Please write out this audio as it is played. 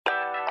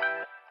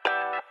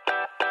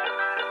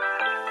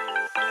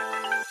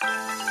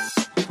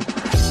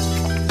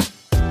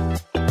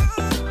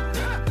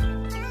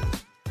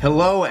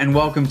Hello and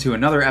welcome to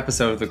another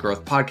episode of the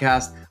Growth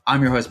Podcast.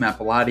 I'm your host, Matt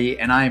Bellotti,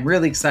 and I'm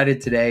really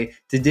excited today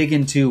to dig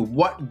into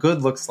what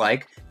good looks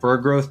like for a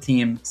growth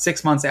team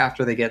 6 months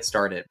after they get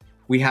started.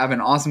 We have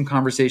an awesome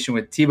conversation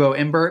with Thibaut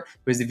Imbert,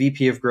 who is the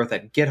VP of Growth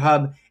at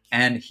GitHub,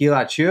 and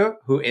Hila Chu,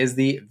 who is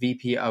the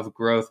VP of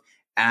Growth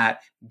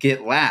at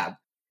GitLab.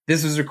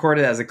 This was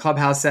recorded as a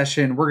Clubhouse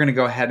session. We're going to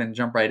go ahead and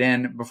jump right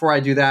in. Before I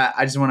do that,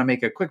 I just want to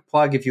make a quick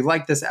plug. If you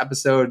like this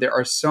episode, there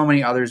are so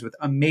many others with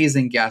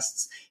amazing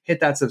guests.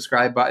 Hit that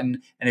subscribe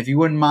button. And if you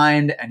wouldn't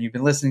mind, and you've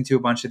been listening to a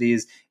bunch of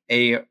these,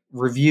 a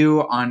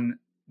review on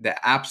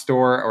the App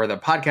Store or the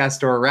podcast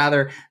store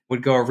rather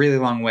would go a really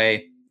long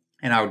way.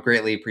 And I would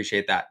greatly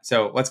appreciate that.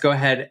 So let's go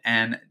ahead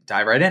and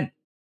dive right in.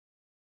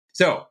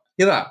 So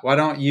Hila, why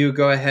don't you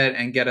go ahead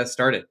and get us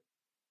started?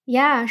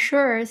 Yeah,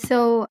 sure.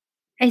 So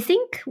I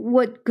think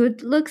what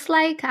good looks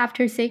like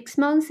after 6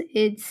 months,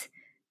 it's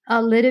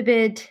a little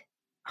bit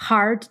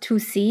hard to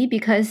see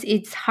because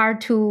it's hard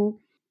to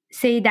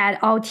say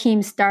that all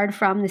teams start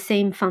from the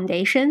same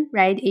foundation,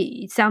 right?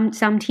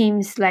 Some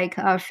teams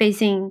are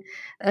facing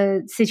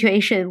a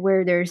situation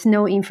where there's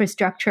no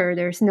infrastructure,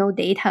 there's no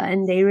data,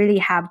 and they really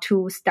have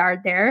to start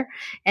there.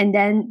 And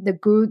then the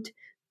good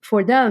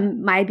for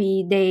them might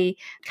be they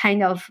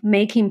kind of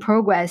making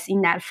progress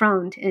in that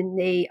front and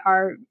they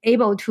are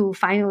able to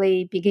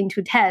finally begin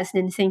to test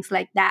and things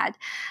like that.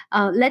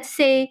 Let's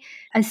say,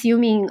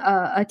 assuming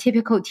a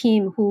typical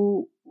team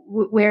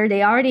where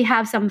they already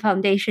have some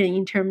foundation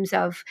in terms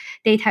of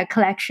data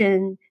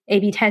collection,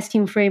 A/B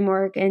testing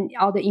framework, and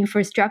all the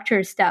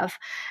infrastructure stuff,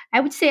 I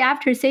would say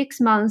after 6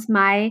 months,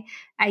 my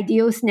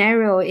ideal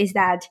scenario is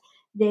that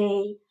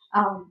they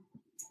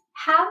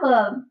have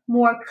a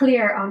more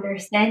clear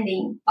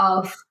understanding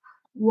of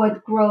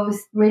what growth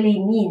really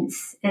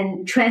means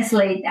and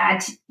translate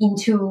that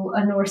into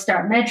a North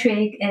Star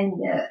metric and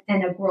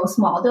a growth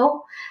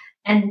model.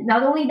 And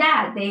not only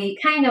that, they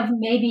kind of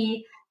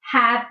maybe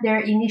have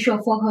their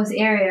initial focus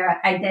area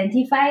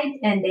identified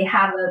and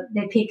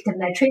they picked a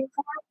metric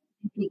for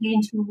it, begin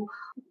to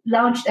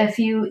launch a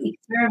few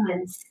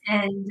experiments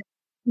and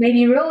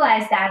maybe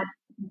realize that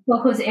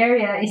focus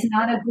area is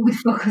not a good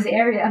focus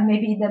area.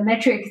 Maybe the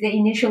metric they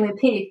initially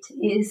picked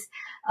is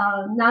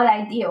not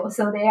ideal.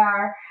 So they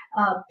are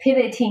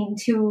pivoting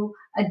to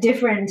a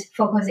different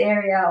focus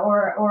area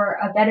or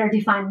a better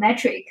defined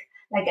metric.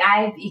 Like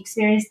I've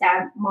experienced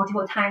that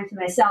multiple times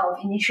myself.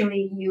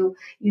 Initially, you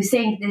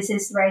think this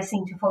is the right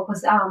thing to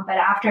focus on, but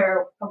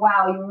after a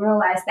while, you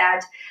realize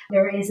that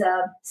there is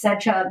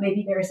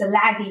maybe there's a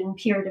lagging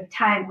period of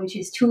time which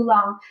is too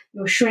long.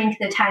 You shrink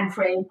the time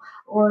frame,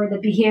 or the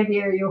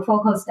behavior you're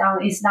focused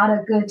on is not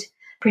a good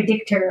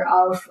predictor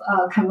of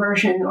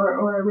conversion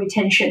or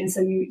retention.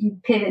 So you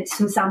pivot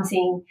to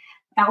something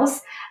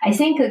else. I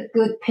think a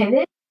good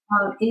pivot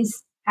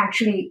is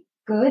actually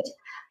good,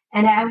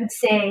 and I would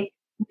say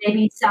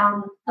maybe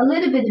a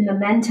little bit of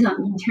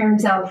momentum in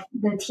terms of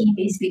the team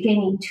is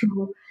beginning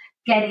to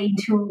get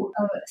into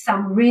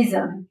some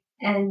rhythm,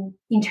 and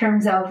in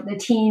terms of the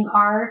team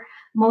are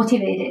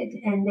motivated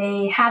and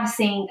they have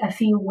seen a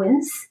few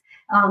wins.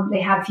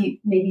 They have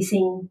maybe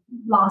seen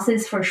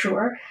losses for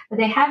sure, but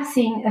they have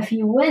seen a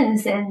few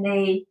wins and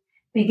they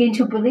begin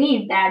to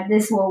believe that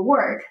this will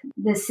work.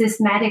 The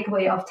systematic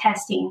way of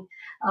testing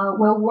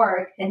will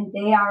work, and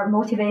they are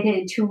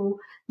motivated to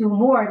do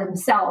more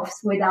themselves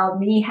without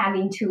me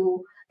having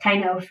to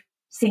kind of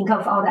think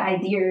of all the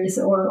ideas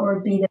or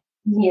be the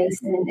genius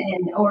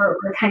or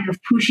kind of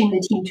pushing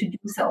the team to do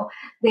so.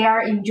 They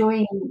are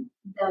enjoying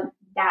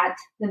that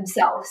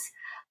themselves.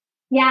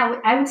 Yeah,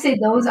 I would say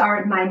those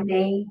are my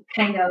main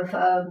kind of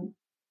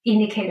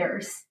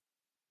indicators.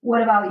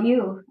 What about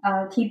you,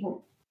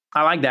 Thibaut?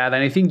 I like that,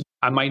 and I think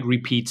I might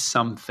repeat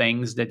some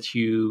things that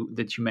you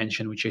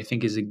mentioned, which I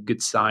think is a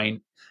good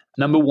sign.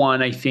 Number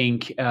one, I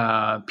think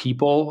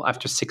people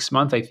after 6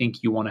 months, I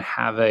think you want to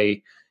have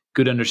a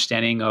good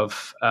understanding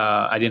of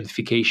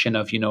identification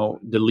of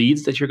the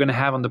leads that you're going to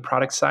have on the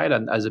product side,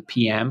 and as a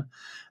PM,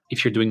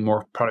 if you're doing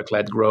more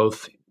product-led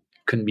growth,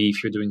 can be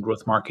if you're doing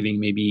growth marketing,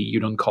 maybe you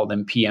don't call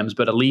them PMs,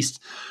 but at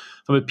least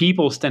from a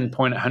people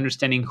standpoint,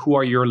 understanding who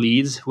are your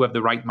leads, who have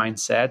the right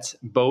mindset,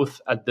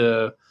 both at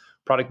the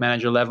product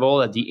manager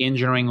level, at the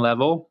engineering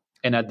level,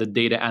 and at the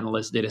data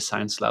analyst, data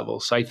science level.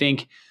 So I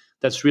think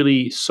that's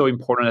really so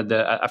important.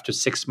 After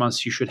 6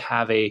 months, you should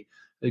have a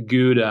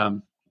good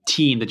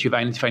team that you've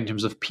identified in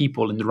terms of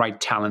people and the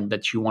right talent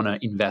that you want to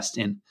invest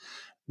in.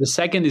 The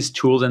second is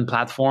tools and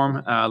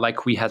platform.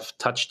 Like we have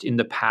touched in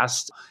the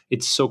past,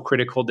 it's so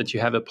critical that you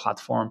have a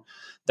platform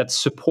that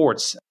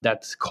supports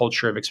that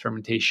culture of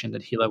experimentation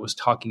that Hila was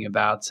talking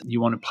about.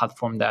 You want a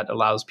platform that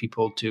allows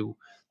people to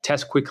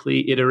test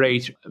quickly,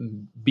 iterate,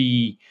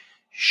 be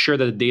sure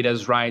that the data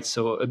is right.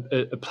 So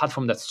a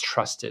platform that's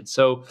trusted.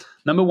 So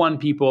number one,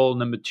 people.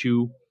 Number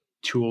two,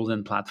 tools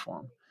and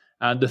platform.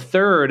 The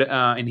third,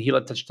 and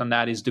Hila touched on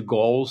that, is the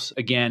goals.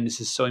 Again,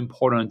 this is so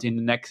important.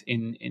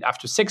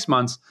 After 6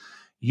 months,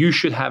 you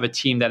should have a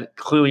team that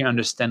clearly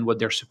understand what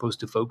they're supposed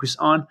to focus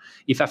on.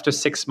 If after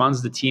 6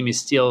 months the team is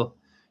still,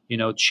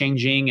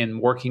 changing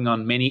and working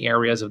on many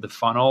areas of the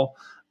funnel,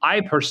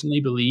 I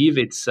personally believe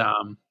it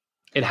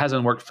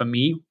hasn't worked for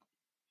me.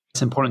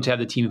 It's important to have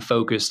the team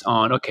focused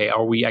on, okay,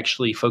 are we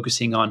actually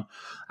focusing on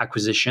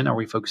acquisition? Are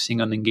we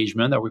focusing on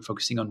engagement? Are we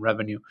focusing on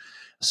revenue?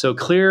 So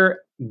clear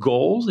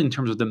goals in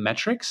terms of the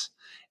metrics,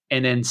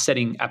 and then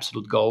setting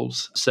absolute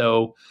goals.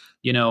 So,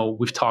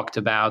 we've talked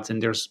about,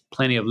 and there's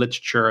plenty of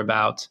literature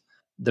about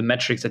the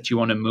metrics that you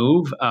want to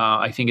move.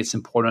 I think it's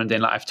important,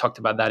 and I've talked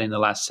about that in the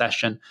last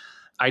session.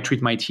 I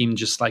treat my team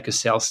just like a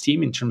sales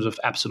team in terms of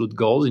absolute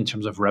goals, in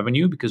terms of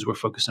revenue, because we're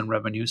focused on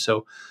revenue.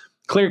 So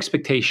clear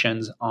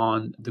expectations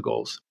on the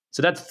goals.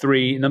 So that's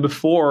 3. Number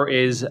 4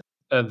 is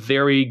a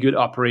very good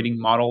operating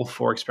model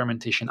for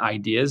experimentation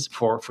ideas,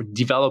 for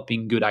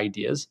developing good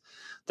ideas.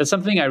 That's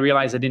something I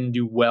realized I didn't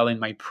do well in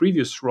my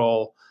previous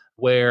role,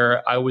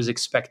 where I was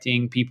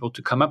expecting people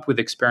to come up with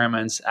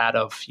experiments out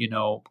of,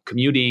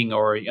 commuting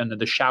or under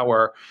the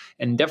shower.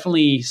 And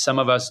definitely some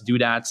of us do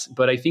that.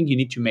 But I think you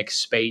need to make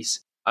space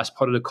as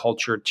part of the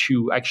culture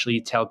to actually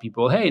tell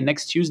people, hey,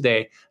 next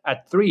Tuesday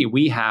at 3,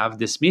 we have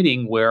this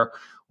meeting where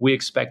we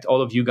expect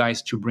all of you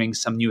guys to bring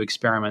some new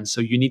experiments.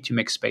 So you need to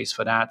make space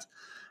for that.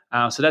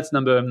 So that's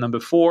number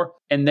 4.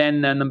 And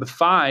then number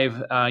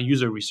 5,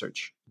 user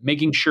research.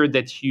 Making sure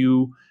that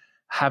you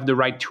have the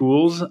right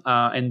tools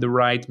and the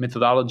right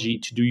methodology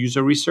to do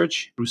user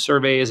research through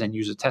surveys and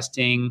user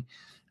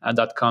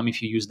testing.com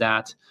if you use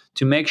that,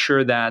 to make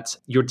sure that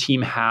your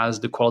team has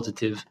the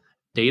qualitative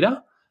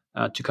data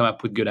to come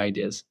up with good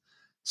ideas.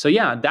 So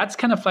yeah, that's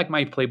kind of like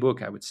my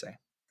playbook, I would say.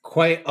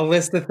 Quite a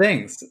list of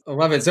things. I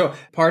love it. So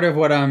part of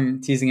what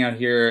I'm teasing out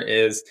here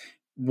is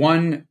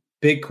one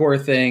big core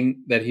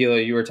thing that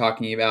Hila, you were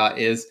talking about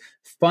is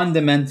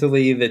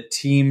fundamentally the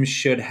team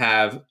should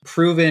have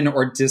proven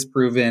or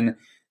disproven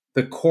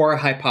the core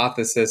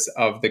hypothesis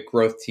of the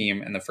growth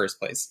team in the first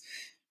place,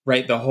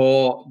 right? The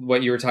whole,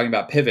 what you were talking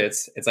about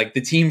pivots, it's like the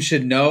team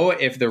should know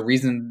if the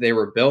reason they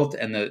were built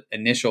and the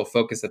initial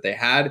focus that they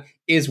had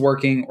is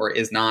working or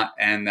is not,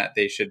 and that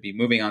they should be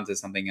moving on to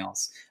something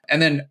else.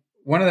 And then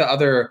one of the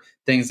other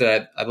things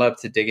that I'd love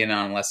to dig in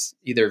on, unless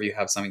either of you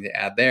have something to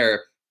add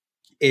there,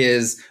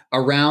 is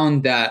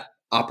around that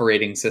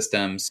operating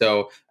system.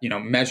 So,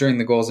 measuring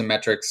the goals and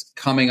metrics,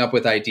 coming up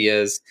with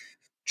ideas,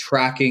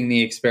 tracking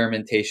the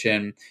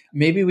experimentation.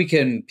 Maybe we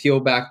can peel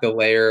back the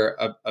layer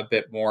a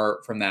bit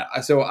more from that.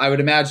 So I would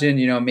imagine,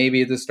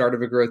 maybe at the start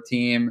of a growth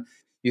team,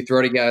 you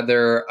throw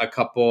together a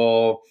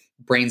couple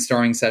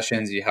brainstorming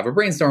sessions. You have a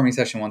brainstorming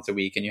session once a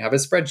week, and you have a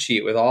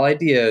spreadsheet with all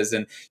ideas.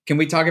 And can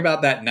we talk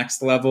about that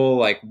next level?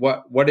 Like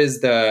what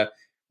is the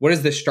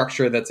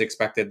structure that's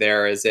expected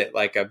there? Is it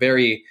like a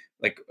very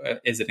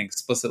is it an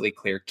explicitly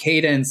clear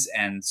cadence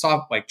and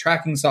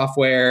tracking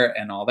software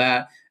and all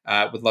that?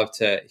 Would love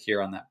to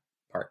hear on that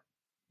part.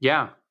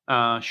 Yeah,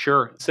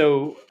 sure.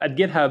 So at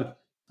GitHub,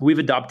 we've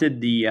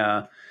adopted the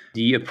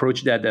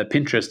approach that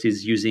Pinterest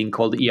is using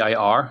called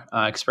EIR,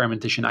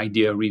 Experimentation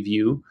Idea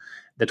Review,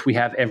 that we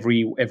have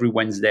every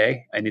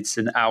Wednesday. And it's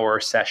an hour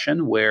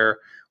session where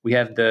we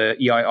have the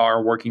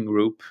EIR working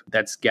group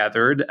that's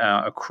gathered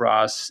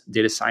across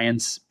data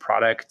science,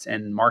 product,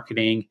 and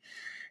marketing.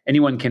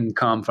 Anyone can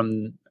come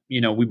from,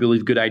 we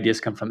believe good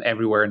ideas come from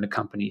everywhere in the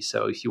company.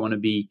 So if you're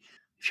in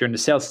the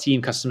sales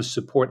team, customer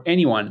support,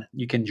 anyone,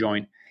 you can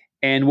join.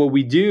 And what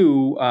we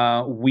do,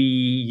 we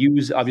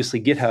use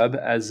obviously GitHub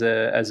as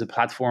a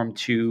platform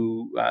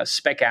to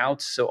spec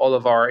out. So all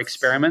of our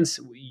experiments,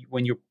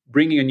 when you're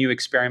bringing a new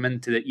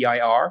experiment to the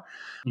EIR,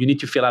 you need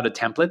to fill out a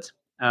template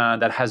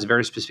that has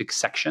very specific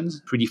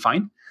sections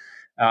predefined.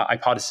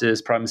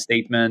 Hypothesis, problem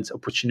statement,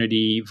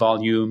 opportunity,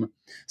 volume,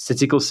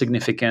 statistical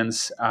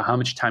significance, how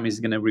much time is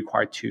going to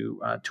require to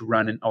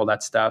run, and all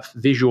that stuff,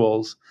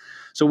 visuals.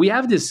 So we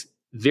have this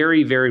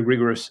very, very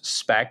rigorous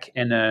spec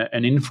and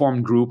an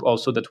informed group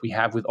also that we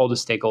have with all the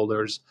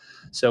stakeholders.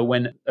 So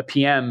when a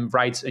PM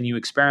writes a new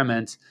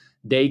experiment,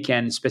 they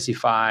can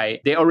specify,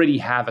 they already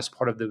have as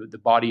part of the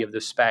body of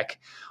the spec,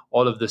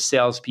 all of the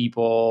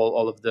salespeople,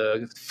 all of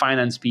the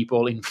finance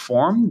people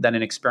informed that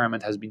an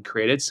experiment has been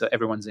created. So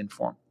everyone's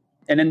informed.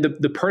 And then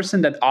the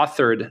person that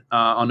authored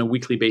on a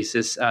weekly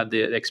basis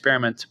the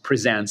experiment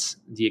presents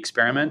the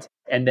experiment.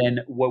 And then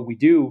what we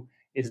do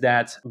is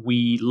that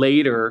we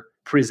later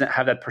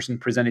have that person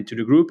present it to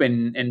the group,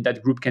 and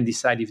that group can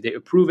decide if they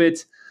approve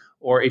it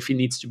or if it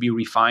needs to be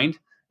refined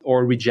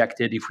or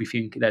rejected if we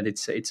think that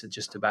it's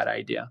just a bad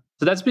idea.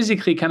 So that's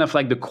basically kind of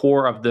like the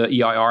core of the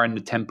EIR and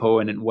the tempo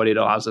and what it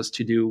allows us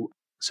to do.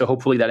 So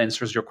hopefully that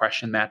answers your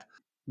question, Matt.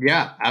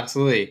 Yeah,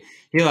 absolutely.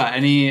 Hila,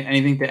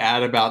 anything to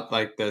add about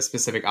like the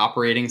specific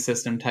operating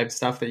system type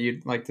stuff that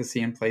you'd like to see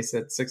in place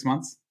at 6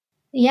 months?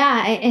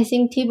 Yeah, I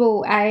think,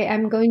 Thibaut,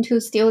 I'm going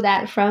to steal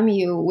that from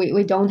you.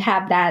 We don't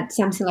have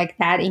something like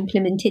that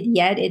implemented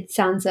yet. It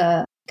sounds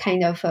a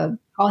kind of a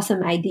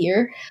awesome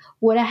idea.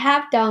 What I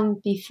have done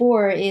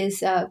before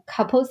is a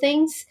couple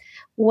things.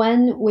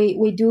 One,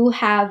 we do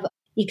have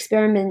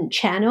experiment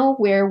channel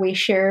where we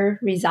share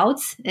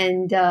results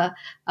and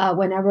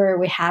whenever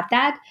we have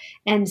that.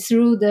 And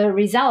through the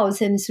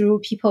results and through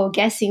people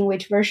guessing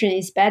which version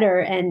is better,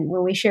 and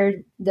when we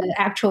shared the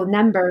actual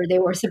number, they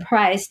were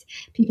surprised.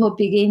 People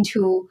begin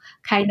to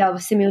kind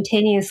of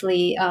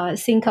simultaneously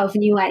think of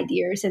new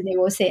ideas, and they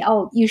will say,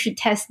 oh, you should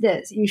test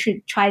this, you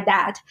should try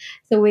that.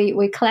 So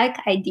we collect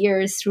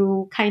ideas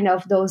through kind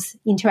of those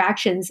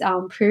interactions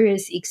on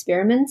previous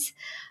experiments.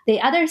 The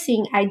other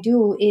thing I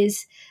do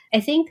is,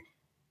 I think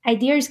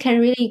ideas can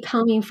really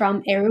come in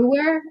from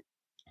everywhere.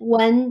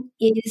 One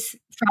is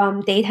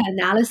from data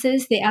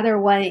analysis. The other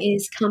one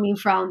is coming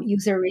from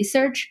user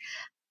research.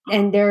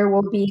 And there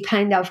will be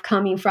kind of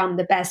coming from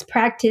the best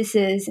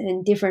practices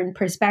and different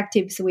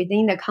perspectives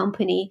within the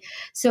company.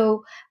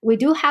 So we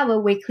do have a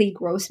weekly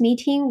growth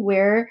meeting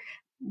where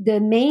the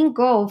main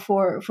goal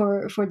for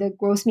the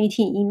growth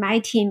meeting in my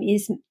team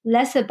is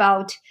less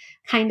about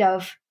kind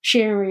of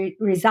sharing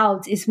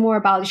results. It's more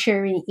about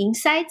sharing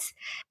insights.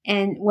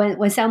 And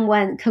when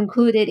someone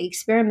concluded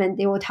experiment,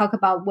 they will talk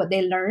about what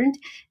they learned.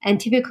 And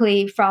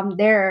typically from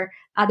there,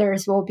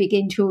 others will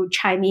begin to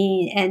chime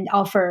in and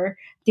offer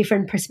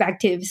different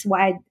perspectives,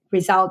 why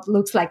result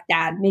looks like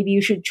that. Maybe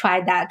you should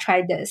try that,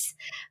 try this.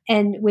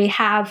 And we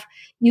have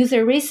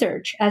user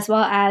research as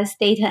well as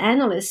data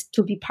analysts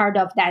to be part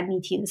of that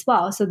meeting as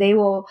well. So they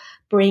will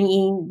bring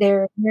in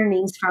their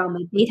learnings from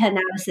a data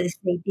analysis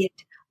they did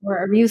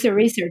or a user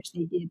research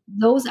they did.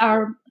 Those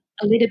are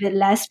a little bit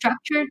less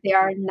structured. They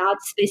are not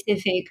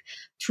specific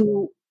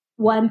to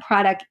one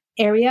product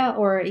area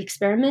or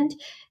experiment.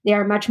 They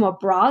are much more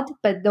broad,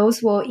 but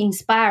those will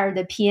inspire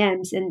the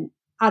PMs and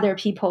other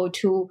people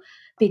to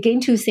begin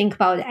to think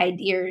about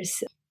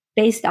ideas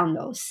based on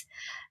those.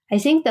 I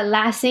think the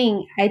last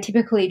thing I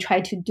typically try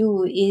to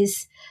do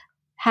is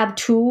have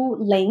two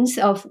lanes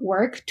of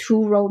work, two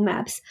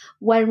roadmaps.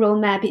 One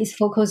roadmap is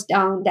focused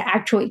on the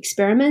actual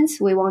experiments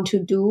we want to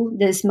do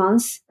this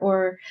month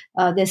or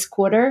this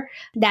quarter.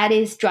 That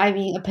is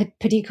driving a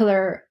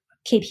particular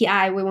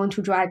KPI we want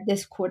to drive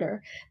this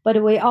quarter.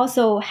 But we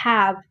also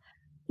have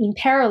in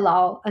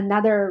parallel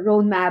another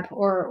roadmap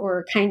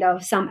or kind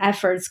of some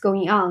efforts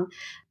going on,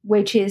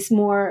 which is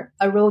more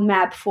a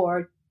roadmap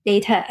for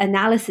data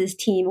analysis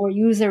team or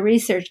user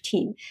research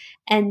team.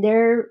 And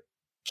their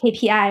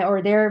KPI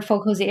or their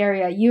focus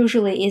area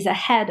usually is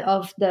ahead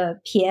of the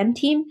PM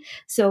team.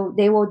 So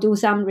they will do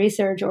some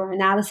research or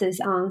analysis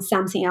on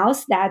something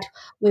else that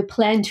we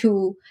plan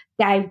to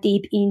dive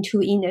deep into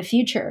in the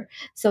future.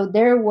 So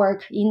their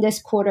work in this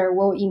quarter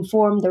will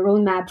inform the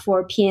roadmap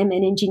for PM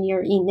and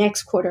engineer in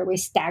next quarter. We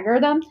stagger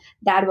them.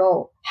 That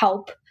will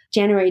help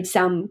generate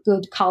some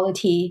good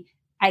quality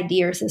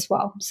ideas as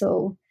well.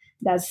 So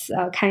that's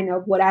kind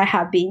of what I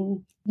have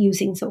been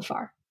using so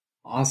far.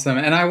 Awesome.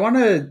 And I want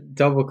to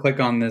double click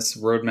on this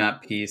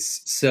roadmap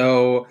piece.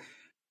 So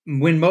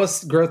when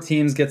most growth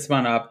teams get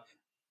spun up,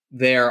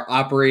 they're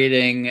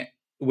operating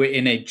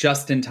in a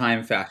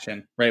just-in-time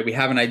fashion, right? We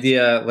have an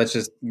idea. Let's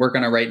just work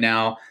on it right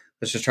now.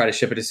 Let's just try to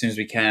ship it as soon as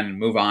we can,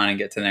 move on and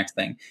get to the next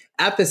thing.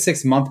 At the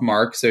 6-month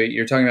mark, so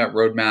you're talking about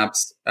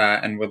roadmaps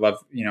and would love,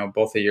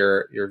 both of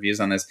your views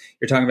on this.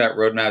 You're talking about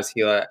roadmaps,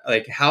 Hila.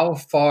 Like, how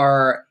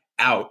far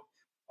out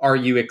are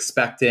you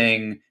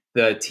expecting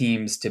the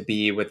teams to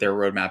be with their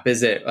roadmap?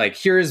 Is it like,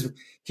 here's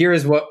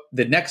what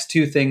the next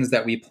 2 things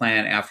that we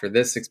plan after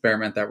this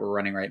experiment that we're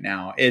running right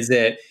now? Is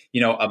it,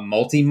 a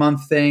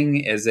multi-month thing?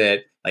 Is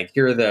it like,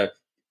 here are the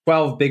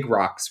 12 big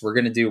rocks. We're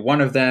going to do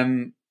one of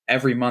them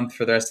every month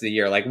for the rest of the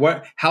year. Like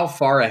how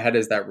far ahead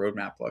does that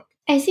roadmap look?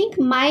 I think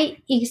my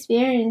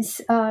experience,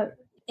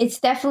 it's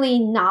definitely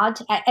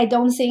not, I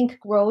don't think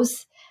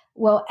growth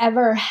will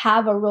ever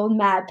have a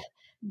roadmap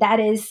that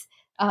is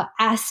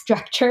as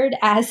structured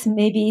as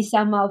maybe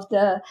some of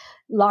the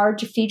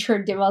large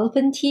feature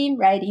development team,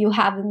 right? You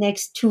have the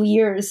next 2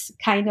 years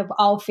kind of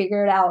all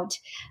figured out,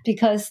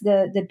 because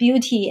the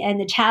beauty and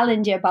the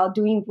challenge about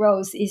doing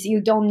growth is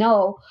you don't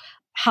know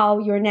how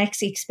your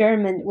next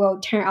experiment will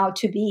turn out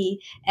to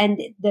be. And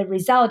the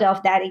result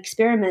of that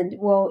experiment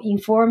will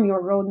inform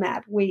your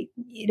roadmap.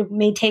 It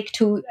may take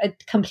to a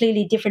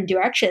completely different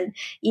direction.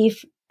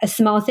 If a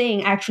small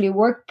thing actually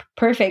worked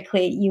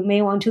perfectly, you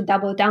may want to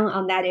double down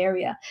on that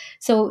area.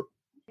 So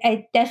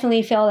I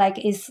definitely feel like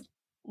it's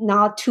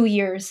not 2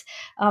 years,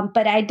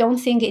 but I don't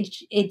think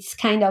it's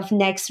kind of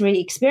next 3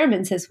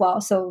 experiments as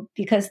well. So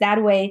because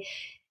that way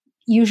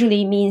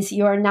usually means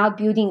you're not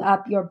building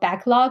up your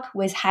backlog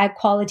with high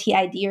quality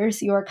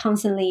ideas. You're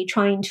constantly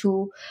trying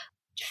to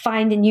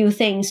find new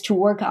things to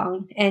work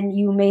on, and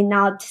you may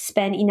not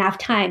spend enough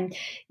time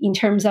in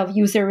terms of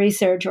user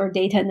research or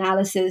data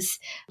analysis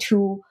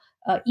to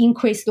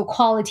increase the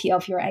quality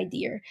of your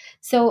idea.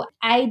 So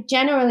I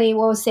generally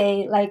will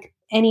say like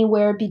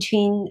anywhere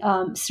between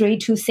 3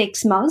 to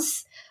 6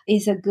 months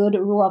is a good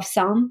rule of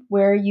thumb,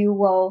 where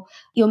you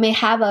may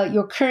have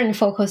your current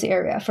focus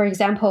area. For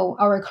example,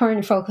 our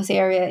current focus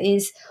area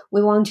is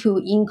we want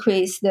to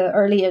increase the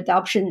early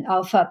adoption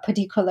of a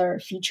particular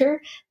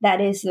feature that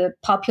is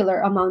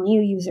popular among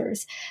new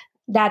users.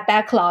 that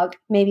backlog,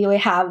 maybe we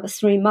have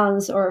 3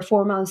 months or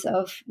 4 months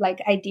of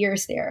like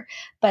ideas there.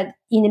 But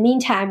in the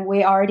meantime,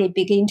 we already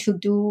begin to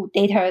do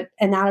data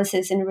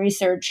analysis and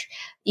research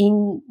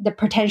in the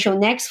potential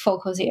next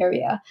focus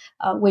area,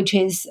 which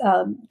is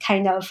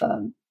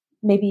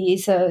maybe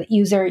it's a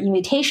user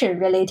invitation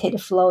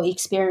related flow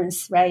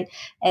experience, right?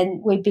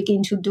 And we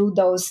begin to do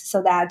those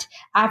so that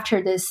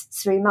after this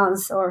 3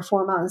 months or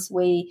 4 months,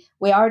 we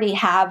already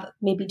have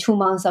maybe 2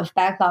 months of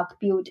backlog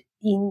built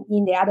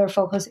in the other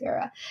focus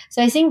area.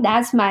 So I think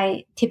that's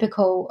my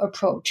typical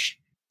approach.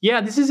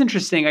 Yeah, this is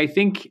interesting. I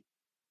think,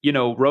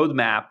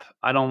 roadmap,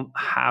 I don't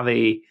have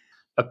a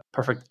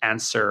perfect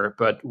answer,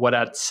 but what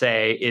I'd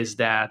say is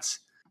that,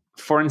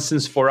 for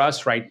instance, for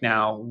us right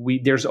now,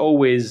 there's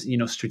always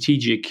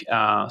strategic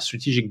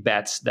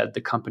bets that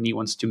the company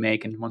wants to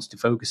make and wants to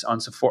focus on.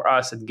 So for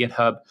us at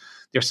GitHub,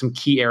 there's some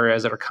key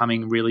areas that are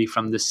coming really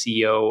from the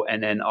CEO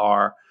and then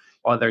our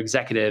other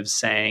executives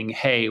saying,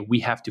 "Hey, we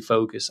have to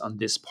focus on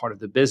this part of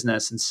the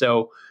business." And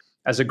so,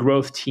 as a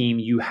growth team,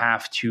 you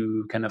have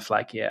to kind of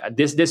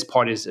this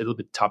part is a little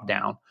bit top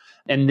down.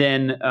 And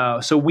then,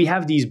 so we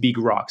have these big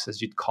rocks,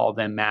 as you'd call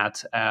them,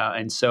 Matt,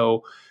 and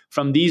so.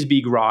 From these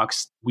big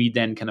rocks, we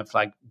then kind of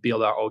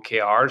build our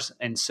OKRs.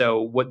 And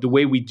so the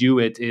way we do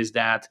it is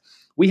that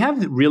we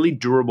have really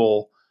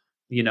durable,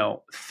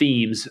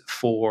 themes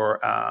for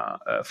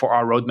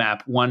our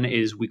roadmap. One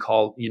is we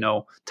call,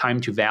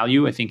 time to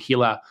value. I think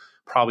Hila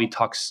probably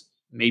talks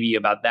maybe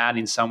about that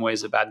in some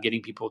ways, about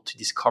getting people to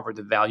discover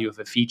the value of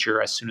a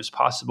feature as soon as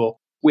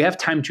possible. We have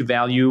time to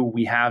value.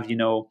 We have,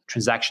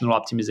 transactional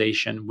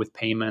optimization with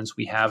payments.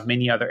 We have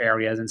many other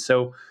areas. And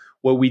so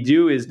what we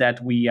do is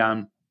that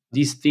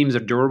these themes are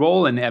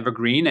durable and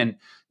evergreen, and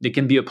they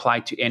can be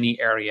applied to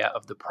any area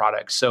of the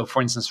product. So,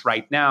 for instance,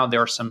 right now,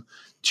 there are some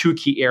 2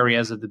 key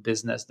areas of the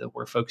business that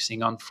we're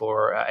focusing on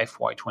for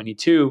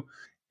FY22.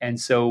 And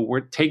so we're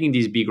taking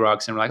these big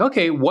rocks and we're like,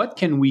 okay, what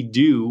can we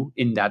do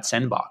in that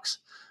sandbox?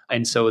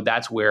 And so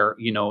that's where,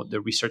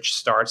 the research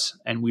starts,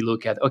 and we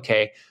look at,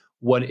 okay,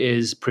 what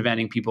is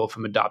preventing people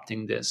from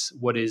adopting this?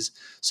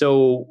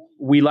 So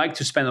we like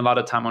to spend a lot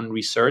of time on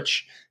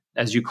research,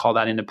 as you call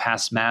that in the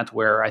past, Matt,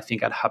 where I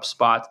think at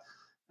HubSpot,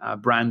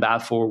 Brian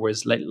Balfour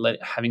was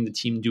having the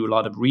team do a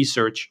lot of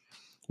research.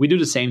 We do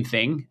the same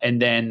thing, and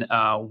then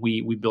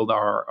we build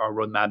our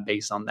roadmap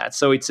based on that.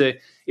 So it's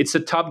a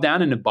top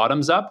down and a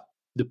bottoms up.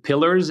 The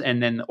pillars,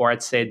 and then, or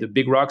I'd say the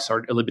big rocks, are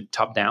a little bit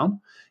top down,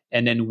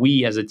 and then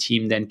we as a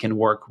team then can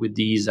work with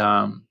these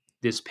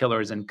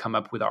pillars and come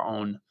up with our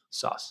own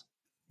sauce.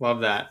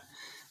 Love that.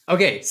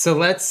 Okay, so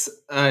let's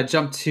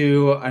jump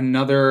to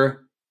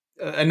another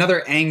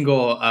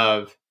angle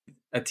of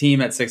a team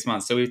at 6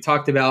 months. So we've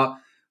talked about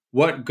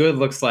what good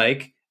looks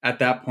like at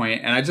that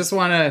point. And I just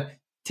want to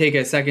take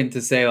a second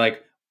to say,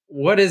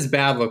 what does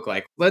bad look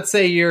like? Let's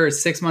say you're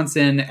 6 months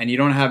in and you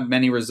don't have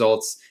many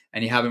results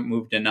and you haven't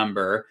moved a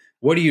number.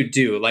 What do you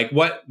do?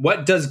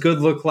 What does good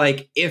look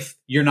like if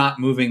you're not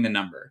moving the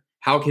number?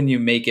 How can you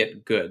make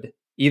it good?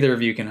 Either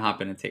of you can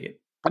hop in and take it.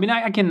 I mean,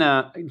 I can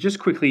just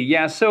quickly.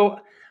 Yeah. So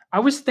I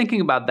was thinking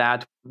about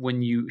that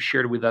when you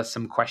shared with us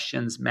some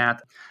questions,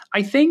 Matt.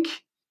 I think,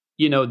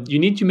 you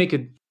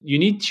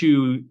need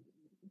to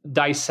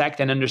dissect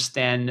and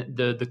understand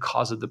the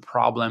cause of the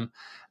problem.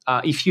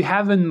 If you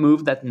haven't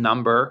moved that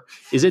number,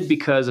 is it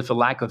because of a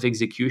lack of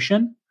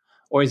execution,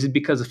 or is it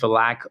because of a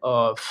lack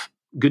of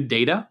good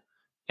data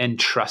and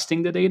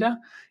trusting the data?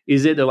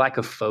 Is it a lack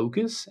of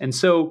focus? And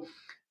so,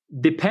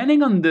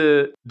 depending on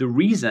the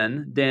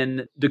reason,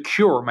 then the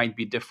cure might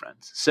be different.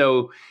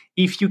 So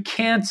if you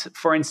can't,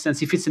 for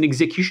instance, if it's an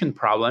execution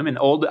problem and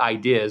all the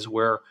ideas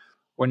were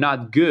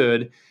not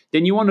good,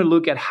 then you want to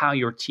look at how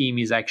your team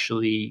is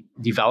actually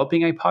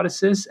developing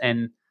hypothesis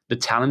and the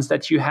talents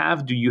that you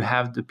have. Do you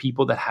have the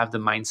people that have the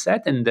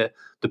mindset and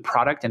the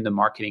product and the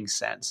marketing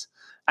sense?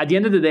 At the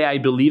end of the day, I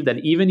believe that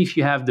even if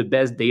you have the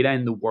best data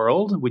in the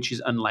world, which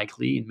is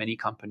unlikely in many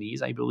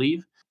companies, I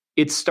believe,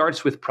 it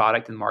starts with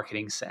product and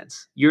marketing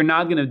sense. You're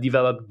not going to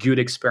develop good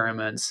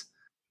experiments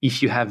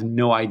if you have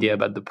no idea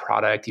about the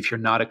product, if you're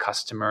not a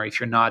customer, if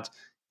you're not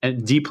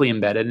deeply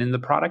embedded in the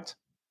product.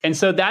 And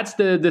so that's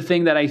the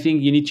thing that I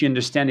think you need to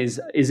understand is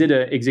it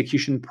an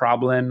execution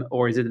problem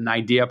or is it an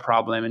idea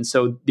problem? And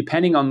so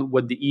depending on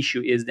what the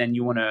issue is, then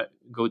you want to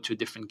go to a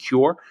different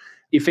cure.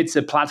 If it's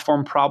a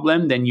platform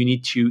problem, then you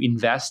need to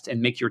invest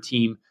and make your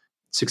team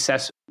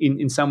success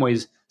in some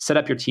ways, set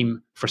up your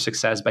team for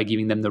success by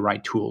giving them the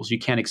right tools. You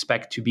can't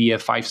expect to be a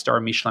 5-star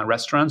Michelin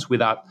restaurant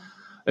without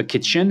a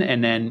kitchen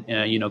and then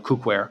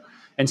cookware.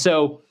 And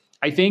so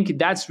I think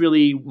that's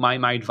really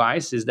my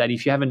advice is that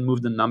if you haven't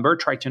moved the number,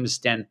 try to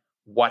understand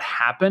what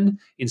happened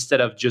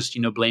instead of just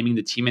blaming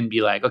the team and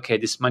be like, okay,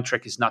 this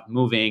metric is not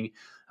moving,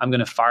 I'm going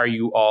to fire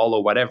you all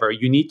or whatever.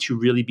 You need to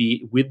really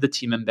be with the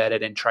team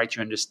embedded and try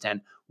to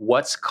understand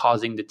what's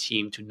causing the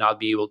team to not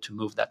be able to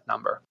move that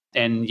number.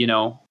 And,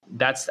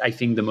 that's, I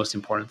think, the most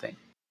important thing.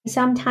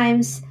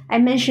 Sometimes I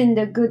mentioned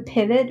the good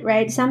pivot,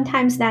 right?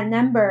 Sometimes that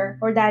number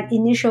or that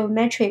initial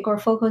metric or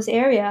focus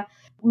area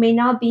may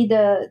not be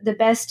the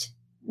best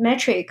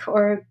metric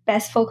or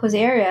best focus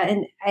area,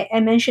 and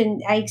I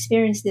mentioned I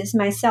experienced this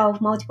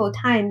myself multiple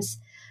times,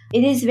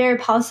 it is very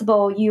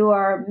possible you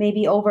are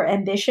maybe over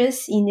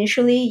ambitious.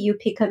 Initially, you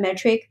pick a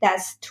metric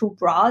that's too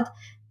broad,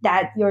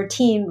 that your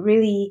team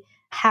really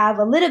have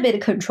a little bit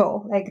of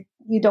control. Like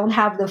you don't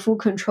have the full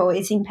control.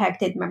 It's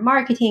impacted by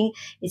marketing.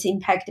 It's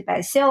impacted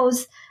by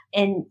sales.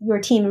 And your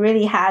team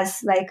really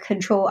has like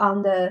control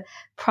on the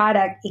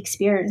product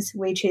experience,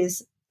 which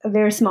is a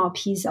very small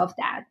piece of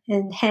that.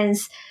 And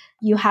hence,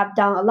 you have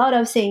done a lot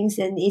of things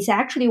and it's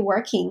actually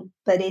working,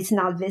 but it's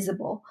not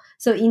visible.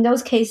 So in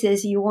those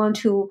cases, you want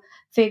to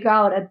figure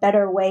out a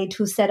better way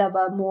to set up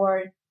a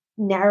more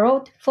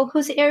narrowed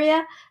focus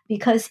area,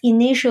 because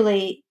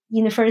initially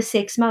in the first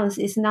 6 months,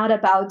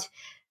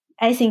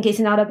 I think it's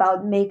not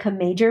about make a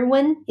major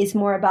win. It's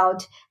more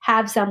about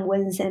have some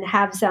wins and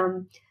have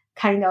some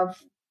kind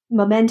of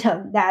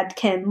momentum that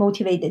can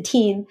motivate the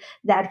team,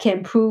 that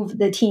can prove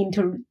the team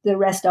to the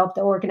rest of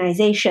the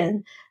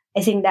organization.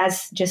 I think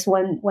that's just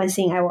one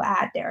thing I will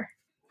add there.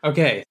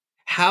 Okay.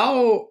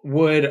 How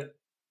would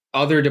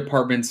other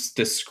departments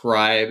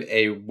describe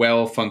a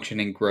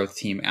well-functioning growth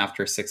team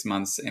after 6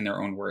 months in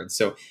their own words?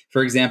 So,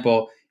 for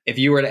example, if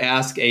you were to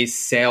ask a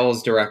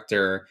sales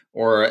director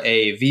or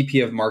a VP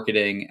of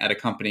marketing at a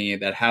company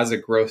that has a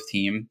growth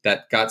team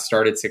that got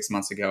started 6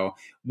 months ago,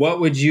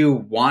 what would you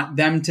want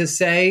them to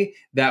say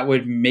that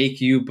would make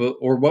you,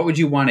 or what would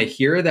you want to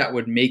hear that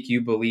would make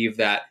you believe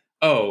that,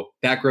 oh,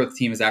 that growth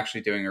team is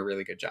actually doing a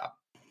really good job?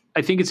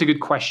 I think it's a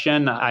good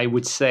question. I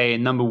would say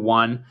number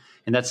one,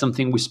 and that's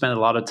something we spend a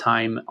lot of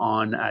time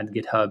on at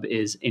GitHub,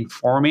 is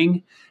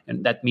informing.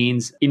 And that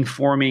means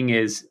informing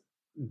is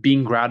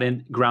being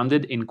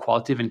grounded in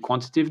qualitative and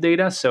quantitative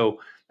data. So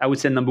I would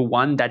say number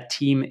one, that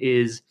team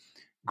is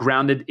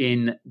grounded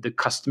in the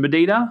customer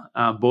data,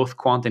 both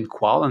quant and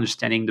qual,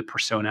 understanding the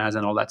personas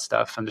and all that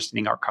stuff,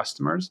 understanding our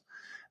customers.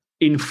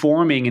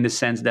 Informing in the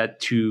sense that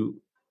to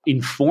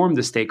inform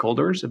the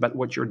stakeholders about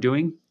what you're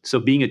doing. So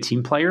being a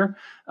team player,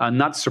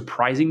 not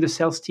surprising the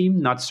sales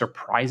team, not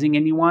surprising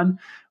anyone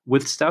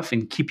with stuff,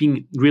 and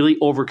keeping really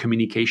over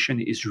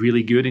communication is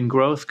really good in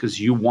growth because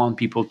you want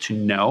people to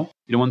know.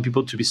 You don't want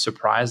people to be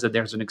surprised that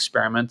there's an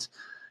experiment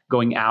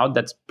going out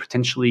that's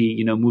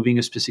potentially, moving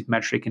a specific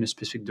metric in a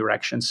specific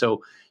direction.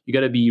 So you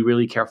got to be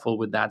really careful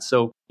with that.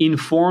 So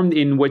informed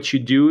in what you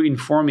do,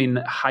 informed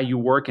in how you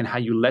work and how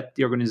you let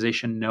the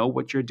organization know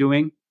what you're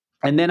doing.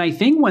 And then I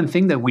think one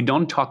thing that we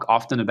don't talk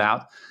often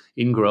about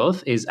in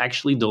growth is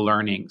actually the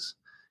learnings,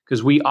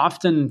 because we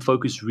often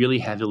focus really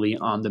heavily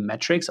on the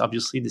metrics.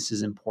 Obviously, this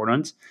is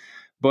important.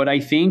 But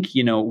I think,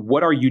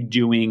 what are you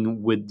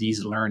doing with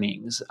these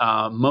learnings?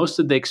 Most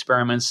of the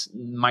experiments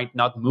might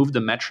not move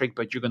the metric,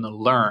 but you're going to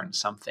learn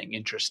something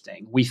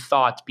interesting. We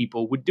thought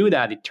people would do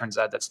that. It turns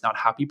out that's not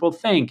how people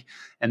think.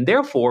 And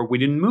therefore, we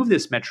didn't move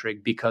this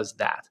metric because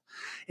that.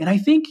 And I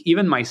think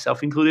even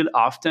myself included,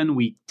 often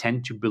we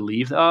tend to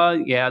believe,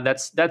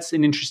 that's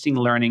an interesting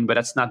learning, but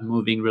that's not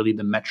moving really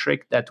the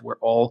metric that we're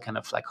all kind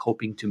of like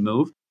hoping to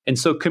move. And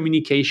so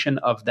communication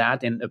of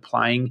that and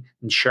applying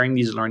and sharing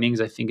these learnings,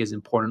 I think, is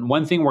important.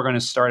 One thing we're going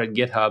to start at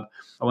GitHub,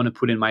 I want to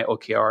put in my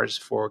OKRs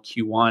for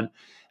Q1,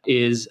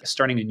 is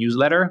starting a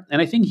newsletter.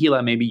 And I think,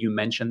 Hila, maybe you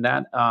mentioned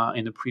that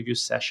in the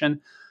previous session,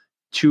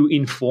 to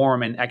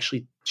inform and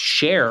actually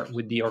share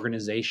with the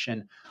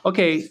organization,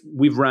 okay,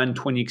 we've run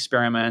 20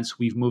 experiments,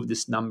 we've moved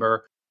this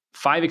number.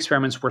 5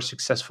 experiments were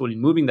successful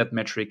in moving that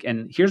metric.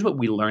 And here's what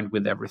we learned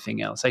with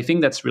everything else. I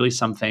think that's really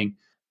something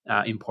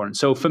important.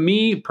 So for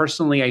me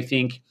personally, I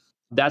think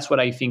that's what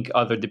I think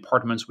other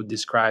departments would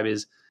describe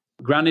is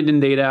grounded in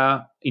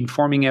data,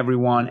 informing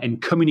everyone,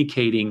 and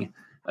communicating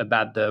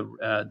about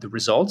the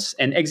results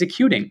and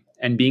executing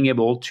and being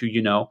able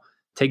to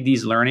take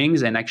these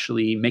learnings and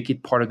actually make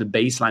it part of the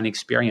baseline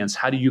experience.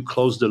 How do you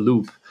close the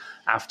loop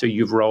after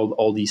you've rolled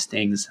all these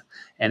things,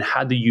 and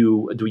how do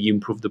you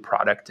improve the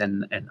product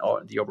and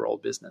the overall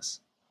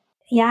business?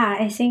 Yeah,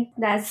 I think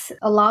that's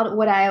a lot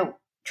what I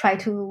try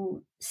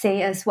to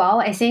say as well.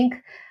 I think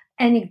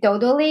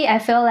anecdotally, I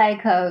feel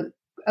like a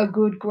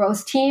good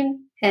growth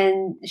team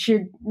and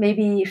should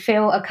maybe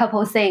fail a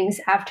couple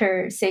things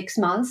after 6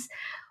 months.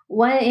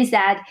 One is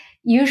that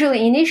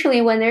usually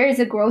initially when there is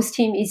a growth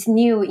team, it's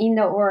new in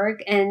the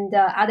org, and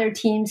other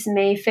teams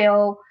may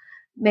feel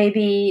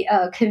maybe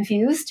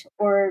confused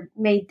or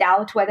may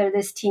doubt whether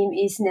this team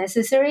is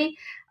necessary,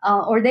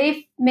 or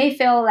they may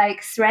feel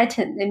like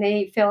threatened. They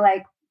may feel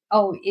like,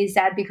 oh, is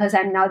that because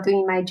I'm not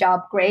doing my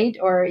job great,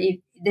 or if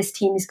this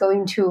team is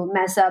going to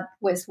mess up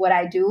with what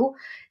I do?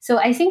 So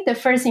I think the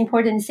first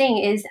important thing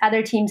is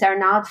other teams are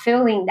not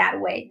feeling that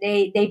way.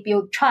 They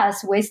build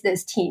trust with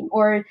this team,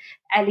 or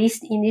at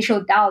least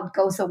initial doubt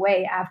goes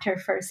away after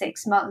first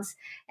 6 months.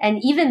 And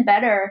even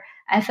better,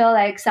 I feel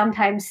like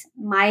sometimes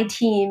my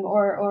team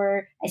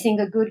or I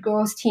think a good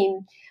growth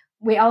team,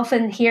 we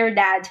often hear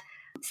that,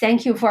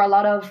 thank you for a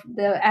lot of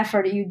the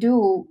effort you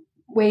do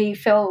we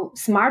feel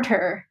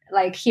smarter.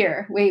 Like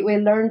here, we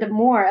learned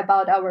more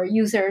about our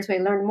users. We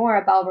learned more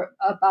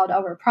about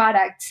our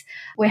products.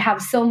 We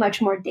have so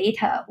much more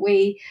data.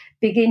 We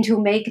begin to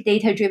make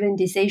data-driven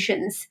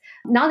decisions,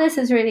 not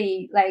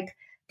necessarily like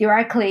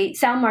directly.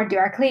 Some are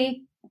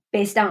directly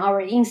based on our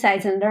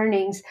insights and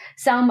learnings.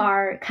 Some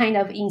are kind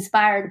of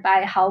inspired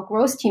by how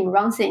growth team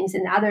runs things,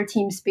 and other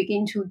teams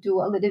begin to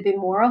do a little bit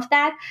more of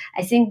that.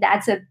 I think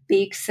that's a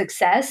big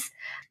success.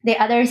 The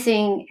other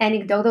thing,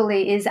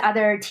 anecdotally, is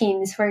other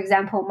teams, for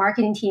example,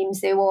 marketing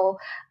teams, they will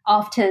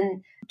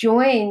often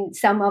join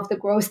some of the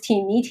growth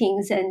team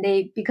meetings, and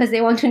because they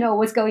want to know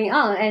what's going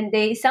on, and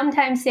they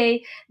sometimes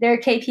say their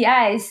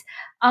KPIs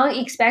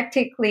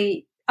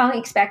unexpectedly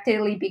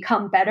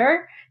become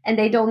better, and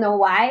they don't know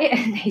why.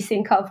 And they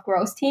think of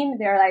growth team.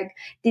 They're like,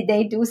 did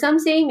they do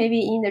something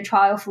maybe in the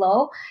trial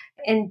flow?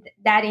 And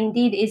that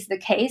indeed is the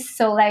case.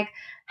 So like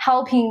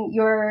helping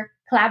your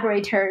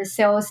collaborators,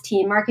 sales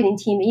team, marketing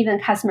team,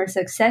 even customer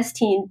success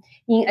team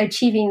in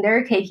achieving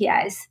their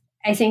KPIs,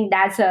 I think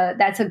that's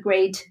a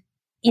great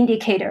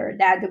indicator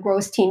that the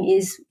growth team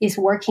is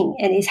working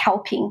and is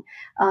helping,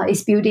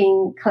 is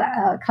building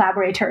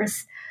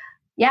collaborators.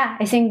 Yeah,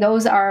 I think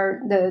those are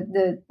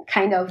the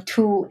kind of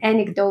two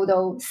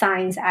anecdotal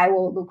signs I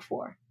will look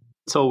for.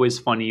 It's always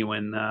funny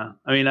when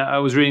I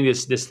was reading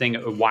this thing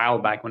a while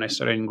back when I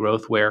started in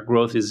growth, where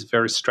growth is a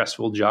very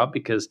stressful job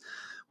because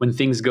when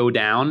things go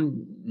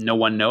down, no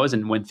one knows,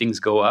 and when things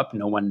go up,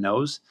 no one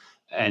knows.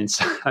 And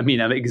so, I'm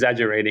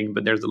exaggerating,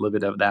 but there's a little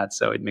bit of that.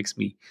 So it makes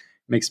me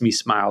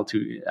smile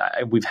too.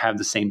 We've had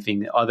the same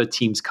thing. Other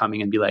teams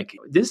coming and be like,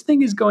 this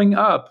thing is going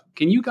up.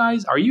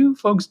 Are you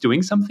folks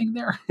doing something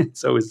there?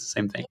 So it's the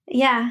same thing.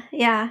 Yeah.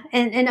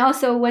 And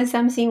also when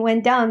something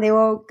went down, they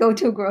will go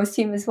to growth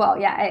team as well.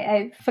 Yeah,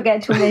 I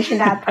forget to mention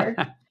that part.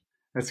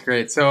 That's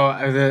great. So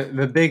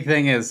the big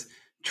thing is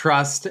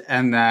trust,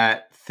 and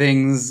that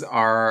things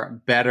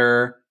are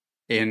better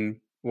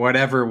in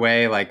whatever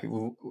way, like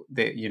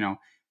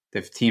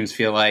if teams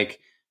feel like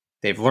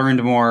they've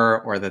learned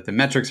more or that the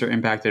metrics are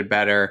impacted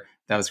better.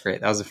 That was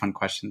great. That was a fun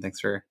question. Thanks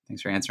for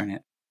answering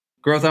it.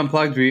 Growth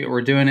Unplugged,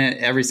 we're doing it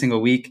every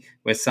single week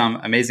with some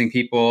amazing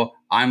people.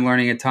 I'm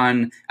learning a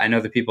ton. I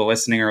know the people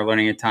listening are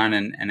learning a ton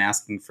and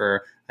asking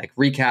for like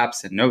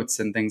recaps and notes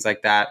and things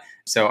like that.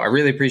 So I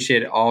really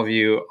appreciate all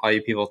you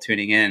people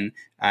tuning in.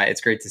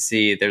 It's great to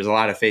see. There's a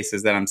lot of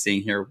faces that I'm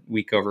seeing here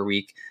week over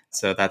week.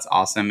 So that's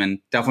awesome. And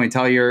definitely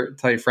tell your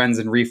friends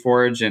in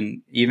Reforge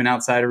and even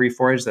outside of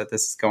Reforge that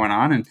this is going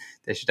on, and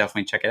they should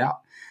definitely check it out.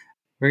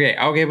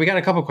 Okay, we got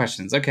a couple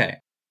questions. Okay.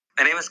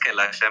 My name is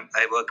Kailash.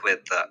 I work with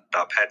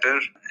Top Hatter,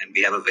 and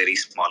we have a very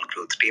small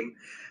growth team.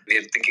 We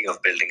are thinking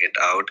of building it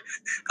out.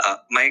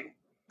 My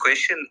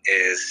question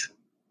is,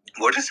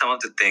 what are some of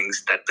the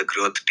things that the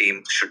growth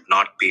team should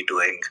not be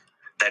doing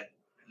that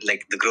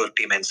like the growth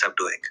team ends up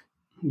doing?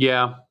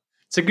 Yeah,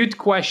 it's a good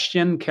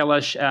question,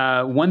 Kailash.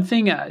 One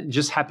thing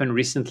just happened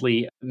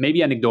recently,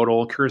 maybe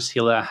anecdotal,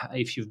 Kursila,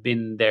 if you've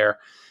been there.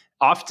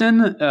 Often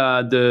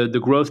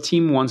the growth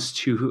team wants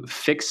to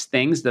fix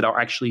things that are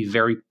actually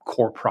very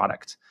core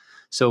product.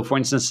 So for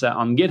instance,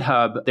 on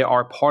GitHub, they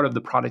are part of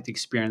the product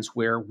experience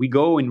where we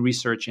go and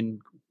research and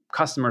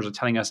customers are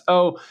telling us,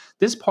 oh,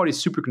 this part is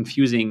super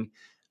confusing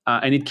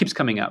and it keeps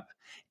coming up.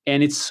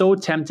 And it's so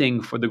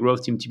tempting for the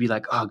growth team to be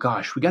like, oh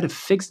gosh, we got to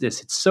fix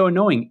this. It's so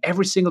annoying.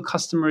 Every single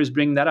customer is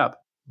bringing that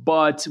up.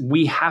 But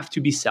we have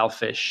to be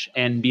selfish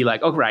and be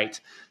like, oh, right,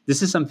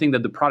 this is something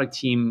that the product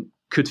team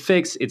could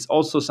fix. It's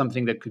also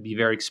something that could be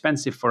very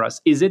expensive for us.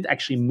 Is it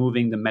actually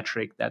moving the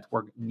metric that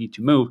we need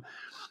to move?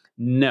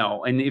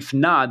 No. And if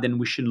not, then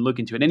we should look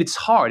into it. And it's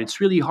hard.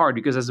 It's really hard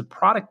because as a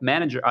product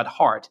manager at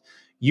heart,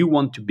 you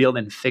want to build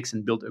and fix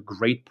and build a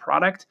great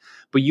product,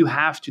 but you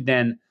have to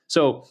then.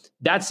 So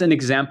that's an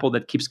example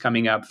that keeps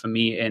coming up for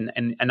me. And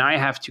I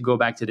have to go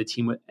back to the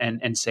team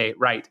and say,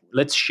 right,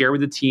 let's share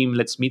with the team.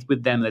 Let's meet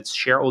with them. Let's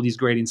share all these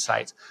great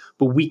insights.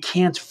 But we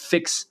can't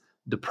fix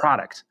the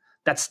product.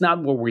 That's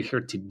not what we're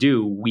here to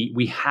do.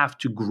 We have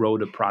to grow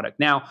the product.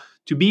 Now,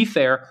 to be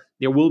fair,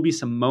 there will be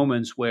some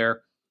moments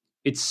where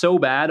it's so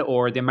bad,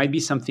 or there might be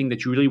something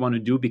that you really want to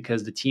do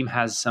because the team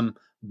has some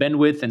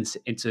bandwidth and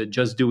it's a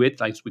just do it,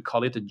 like we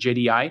call it a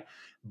JDI.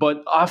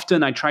 But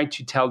often I try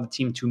to tell the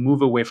team to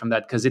move away from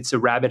that because it's a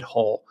rabbit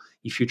hole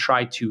if you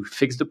try to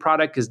fix the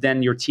product, because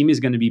then your team is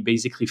going to be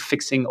basically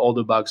fixing all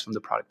the bugs from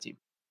the product team.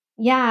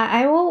 Yeah,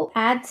 I will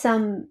add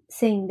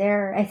something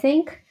there. I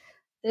think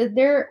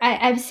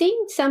I've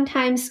seen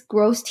sometimes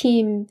growth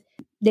team,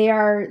 they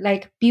are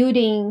like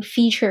building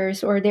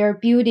features or they're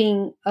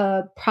building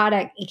a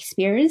product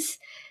experience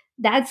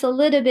that's a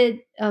little bit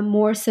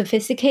more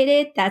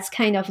sophisticated. That's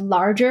kind of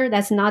larger.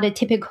 That's not a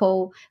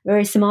typical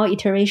very small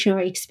iteration or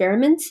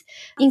experiments.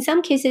 In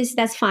some cases,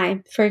 that's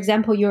fine. For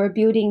example, you're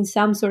building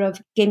some sort of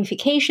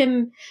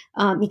gamification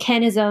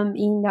mechanism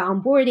in the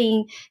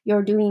onboarding.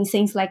 You're doing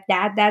things like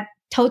that. That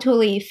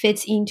totally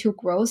fits into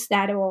growth.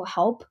 That will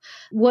help.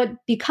 What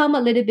become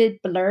a little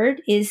bit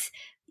blurred is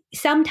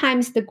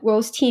sometimes the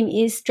growth team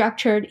is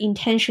structured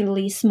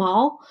intentionally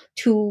small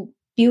to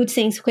build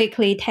things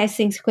quickly, test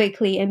things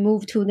quickly, and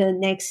move to the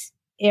next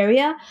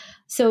area.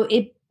 So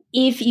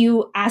if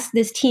you ask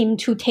this team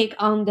to take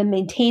on the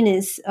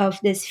maintenance of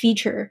this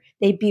feature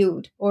they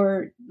build,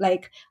 or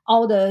like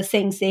all the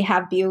things they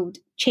have built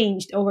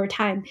changed over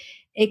time,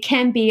 it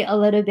can be a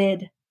little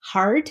bit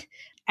hard.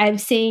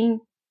 I've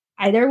seen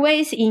either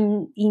ways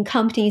in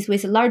companies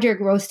with a larger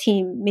growth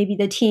team. Maybe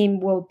the team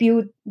will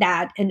build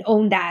that and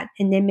own that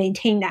and then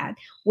maintain that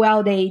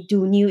while they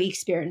do new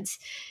experience.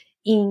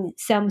 In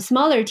some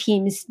smaller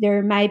teams,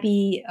 there might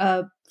be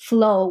a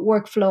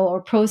workflow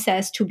or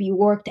process to be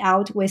worked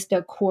out with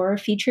the core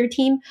feature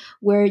team,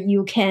 where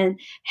you can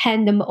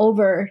hand them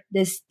over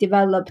this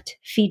developed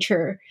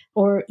feature,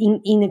 or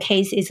in the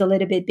case it's a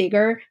little bit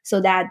bigger, so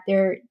that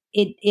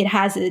it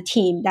has a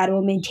team that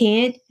will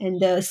maintain it,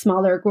 and the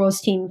smaller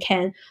growth team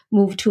can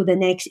move to the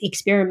next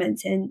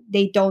experiments, and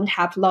they don't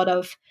have a lot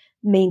of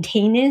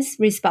maintenance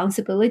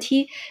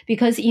responsibility.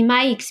 Because in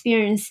my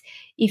experience,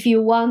 if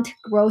you want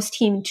growth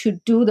team to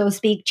do those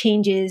big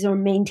changes or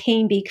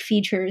maintain big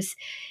features,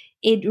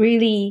 it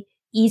really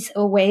eats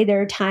away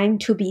their time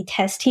to be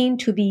testing,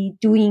 to be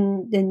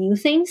doing the new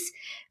things.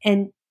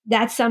 And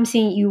that's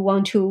something you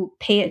want to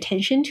pay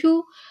attention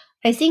to.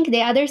 I think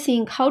the other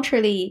thing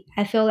culturally,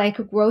 I feel like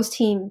a growth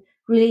team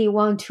really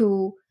want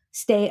to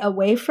stay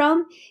away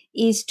from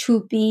is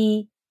to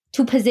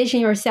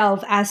position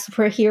yourself as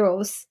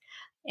superheroes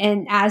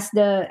and as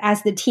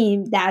the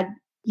team that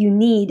you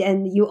need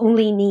and you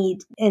only need,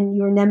 and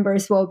your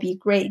numbers will be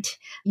great.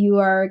 You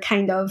are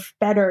kind of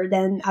better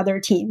than other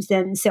teams,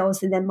 than sales,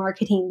 than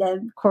marketing,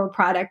 than core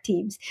product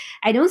teams.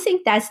 I don't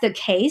think that's the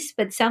case,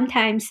 but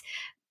sometimes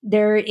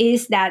there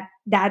is that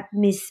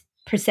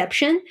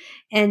misperception,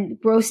 and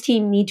growth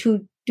team need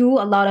to do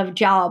a lot of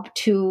job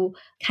to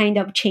kind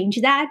of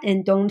change that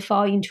and don't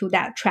fall into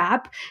that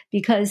trap,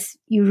 because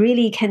you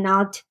really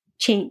cannot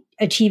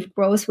achieve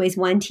growth with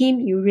one team.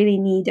 You really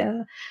need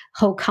a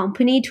whole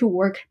company to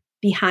work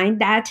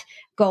behind that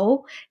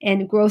goal.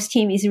 And growth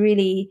team is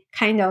really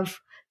kind of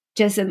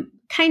just a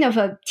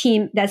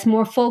team that's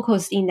more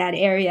focused in that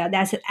area,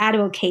 that's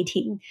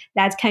advocating,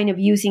 that's kind of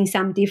using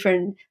some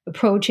different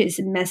approaches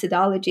and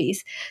methodologies.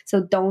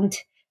 So don't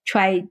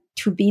try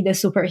to be the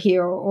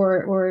superhero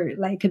or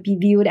like be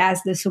viewed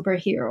as the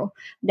superhero.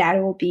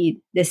 That will be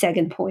the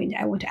second point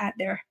I want to add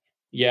there.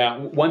 Yeah,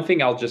 one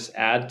thing I'll just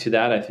add to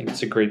that, I think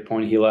it's a great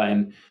point, Hila.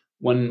 And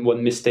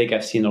one mistake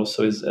I've seen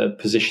also is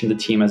position the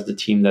team as the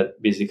team that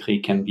basically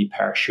can be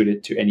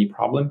parachuted to any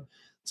problem.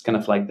 It's kind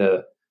of like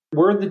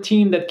we're the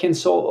team that can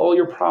solve all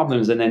your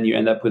problems, and then you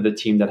end up with a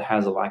team that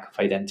has a lack of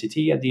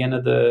identity at the end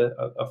of the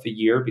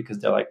year, because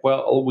they're like, well,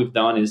 all we've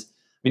done is,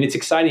 I mean, it's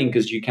exciting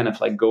because you kind of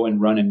like go and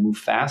run and move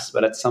fast,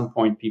 but at some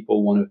point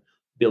people want to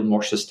build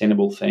more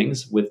sustainable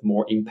things with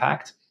more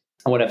impact.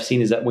 And what I've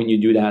seen is that when you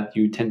do that,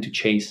 you tend to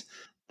chase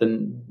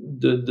the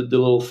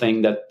little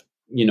thing that,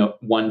 you know,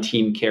 one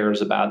team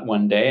cares about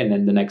one day, and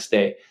then the next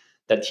day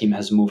that team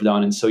has moved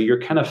on. And so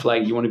you're kind of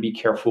like, you want to be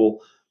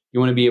careful. You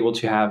want to be able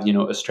to have, you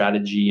know, a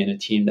strategy and a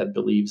team that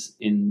believes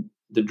in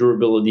the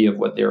durability of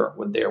what they're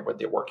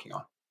working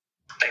on.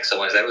 Thanks so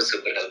much. That was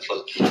super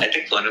helpful. I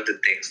think one of the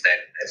things that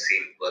I've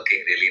seen working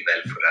really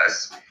well for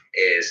us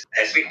is,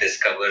 as we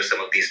discover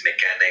some of these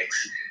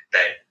mechanics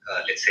that,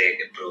 let's say,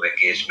 improve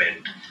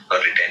engagement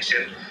or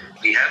retention,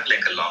 we have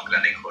like a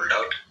long-running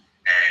holdout.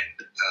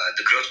 And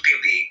the growth team,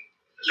 we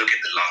look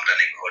at the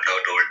long-running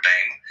holdout over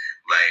time,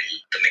 while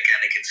the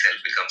mechanic itself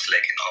becomes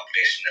like an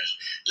operational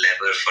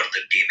lever for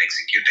the team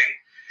executing.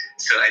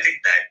 So I think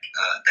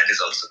that has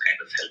also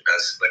kind of helped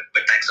us.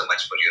 But thanks so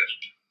much for your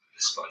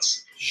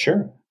response.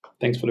 Sure.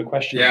 Thanks for the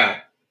question.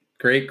 Yeah,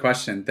 great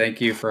question. Thank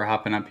you for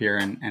hopping up here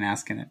and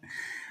asking it.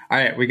 All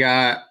right, we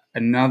got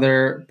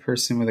another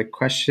person with a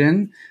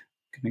question.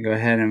 I'm going to go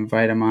ahead and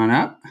invite him on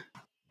up.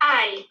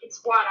 Hi,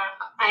 it's Juana.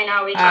 I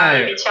know it's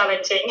really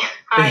challenging.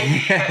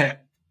 Hi.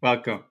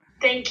 Welcome.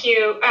 Thank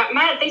you.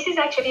 Matt, this is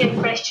actually a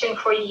question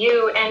for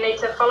you, and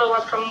it's a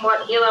follow-up from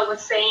what Hila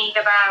was saying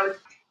about,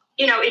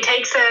 you know, it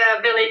takes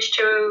a village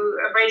to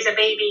raise a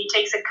baby, it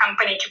takes a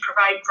company to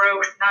provide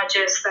growth, not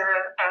just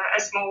a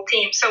small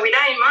team. So with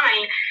that in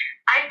mind,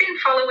 I've been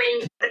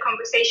following the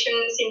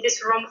conversations in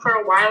this room for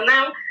a while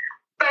now,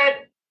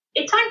 but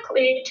it's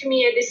unclear to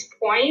me at this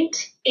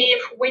point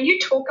if when you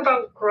talk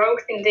about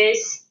growth in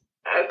this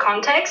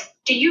context,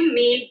 do you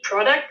mean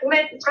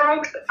product-led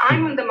growth?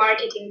 I'm on the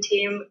marketing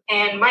team,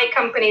 and my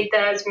company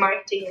does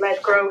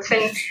marketing-led growth.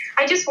 And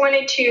I just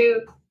wanted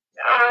to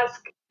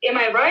ask, am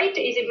I right?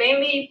 Is it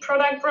mainly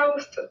product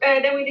growth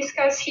that we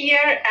discuss here?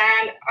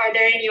 And are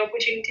there any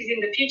opportunities in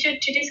the future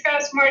to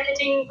discuss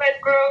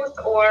marketing-led growth,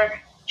 or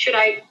should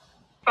I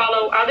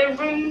follow other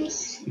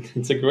rooms?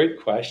 It's a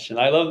great question.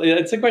 I love it.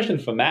 It's a question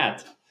for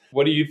Matt.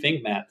 What do you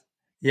think, Matt?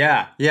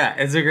 Yeah,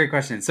 it's a great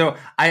question. So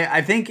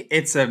I think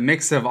it's a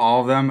mix of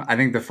all of them. I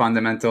think the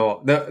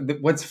fundamental,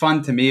 what's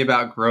fun to me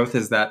about growth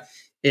is that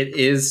it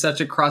is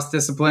such a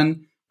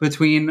cross-discipline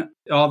between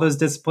all those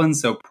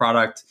disciplines. So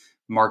product,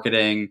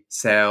 marketing,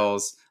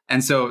 sales.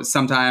 And so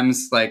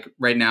sometimes, like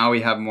right now,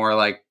 we have more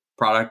like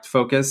product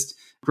focused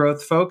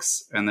growth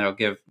folks, and they'll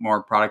give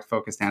more product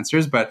focused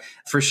answers. But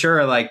for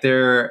sure, like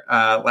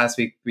last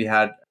week we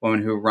had a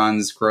woman who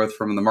runs growth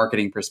from the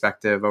marketing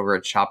perspective over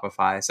at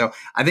Shopify. So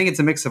I think it's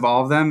a mix of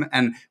all of them.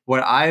 And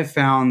what I've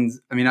found,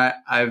 I mean,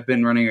 I've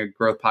been running a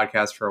growth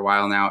podcast for a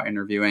while now,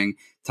 interviewing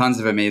tons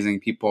of amazing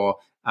people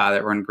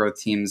that run growth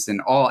teams in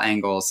all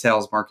angles,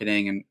 sales,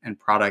 marketing, and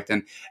product.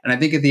 And I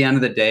think at the end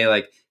of the day,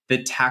 like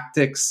the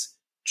tactics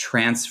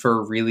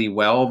transfer really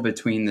well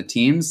between the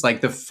teams,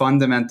 like the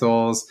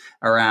fundamentals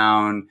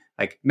around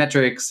like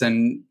metrics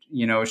and,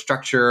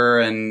 structure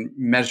and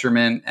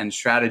measurement and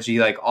strategy,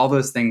 like all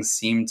those things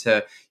seem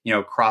to,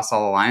 cross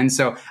all the lines.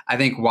 So I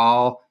think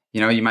while,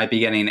 you might be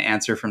getting an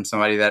answer from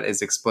somebody that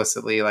is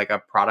explicitly like a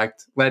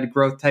product-led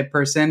growth type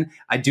person,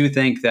 I do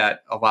think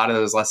that a lot of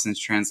those lessons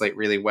translate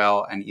really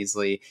well and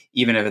easily,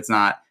 even if it's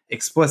not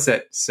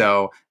explicit.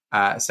 So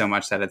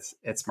much that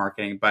it's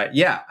marketing. But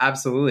yeah,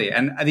 absolutely.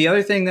 And the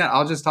other thing that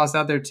I'll just toss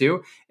out there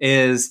too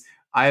is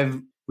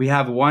we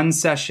have one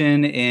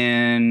session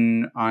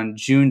on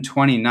June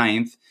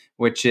 29th,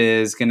 which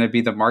is going to be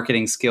the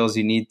marketing skills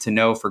you need to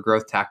know for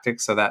growth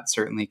tactics. So that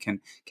certainly can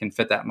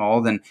fit that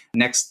mold. And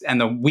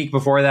the week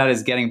before that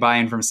is getting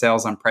buy-in from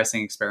sales on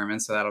pricing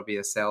experiments. So that'll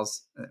be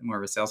more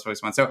of a sales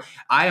focused one.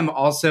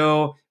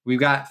 So we've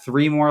got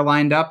 3 more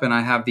lined up, and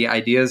I have the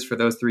ideas for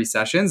those 3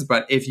 sessions.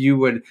 But if you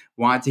would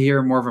want to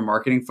hear more of a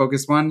marketing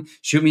focused one,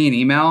 shoot me an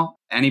email.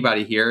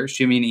 Anybody here,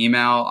 shoot me an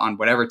email on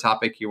whatever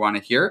topic you want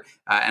to hear,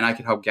 and I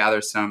could help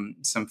gather some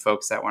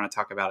folks that want to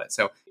talk about it.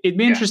 So it'd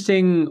be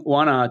interesting,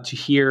 Juana, to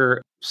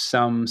hear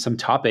some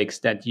topics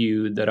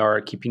that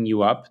are keeping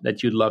you up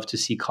that you'd love to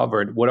see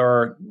covered. What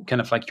are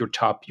kind of like your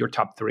top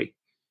 3?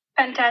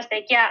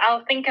 Fantastic. Yeah,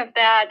 I'll think of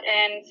that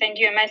and send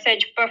you a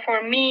message. But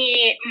for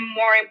me,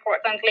 more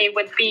importantly,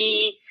 would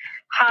be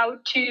how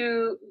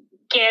to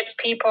get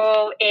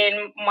people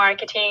in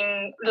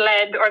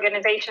marketing-led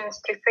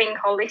organizations to think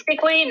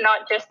holistically,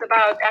 not just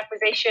about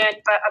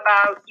acquisition, but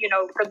about,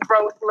 the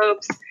growth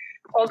loops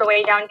all the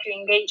way down to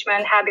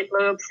engagement, habit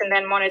loops, and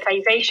then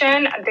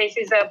monetization. This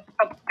is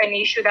an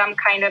issue that I'm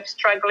kind of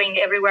struggling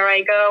everywhere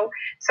I go.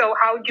 So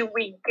how do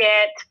we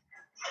get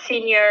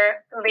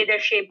senior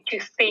leadership to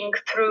think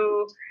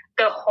through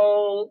the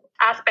whole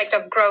aspect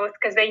of growth,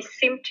 because they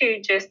seem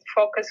to just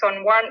focus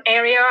on one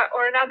area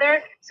or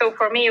another. So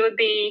for me, it would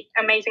be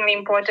amazingly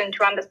important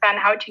to understand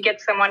how to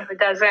get someone who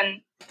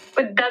doesn't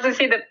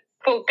see the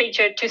full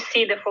picture to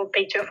see the full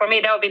picture. For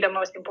me, that would be the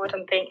most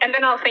important thing. And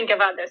then I'll think of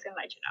others and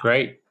let you know.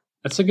 Great.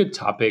 That's a good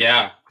topic.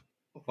 Yeah.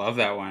 Love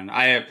that one.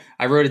 I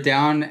wrote it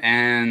down,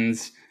 and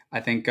I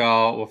think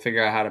we'll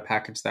figure out how to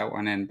package that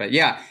one in. But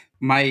yeah,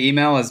 my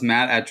email is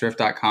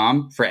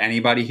matt@drift.com for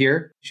anybody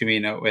here. Shoot me a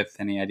note with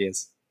any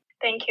ideas.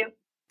 Thank you.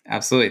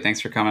 Absolutely.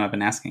 Thanks for coming up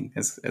and asking.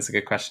 It's a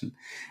good question.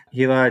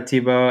 Hila,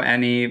 Thibaut,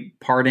 any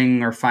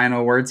parting or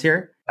final words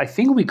here? I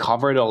think we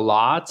covered a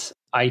lot.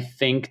 I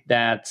think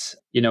that,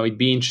 it'd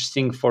be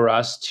interesting for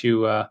us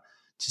to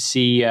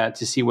see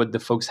what the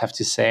folks have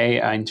to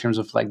say in terms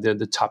of like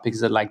the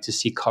topics they'd like to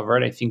see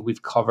covered. I think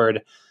we've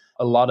covered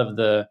a lot of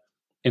the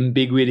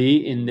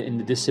ambiguity in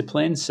the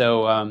discipline.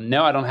 So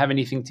no, I don't have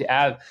anything to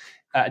add.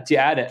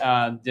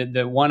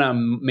 The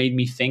one made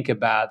me think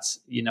about,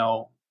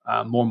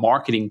 more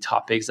marketing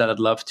topics that I'd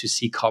love to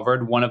see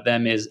covered. One of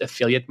them is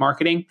affiliate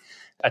marketing.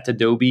 At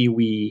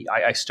Adobe,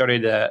 I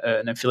started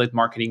an affiliate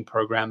marketing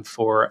program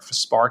for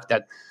Spark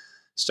that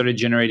started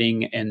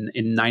generating in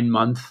 9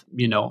 months,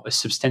 a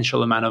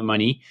substantial amount of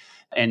money.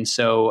 And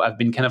so I've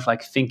been kind of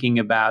like thinking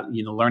about,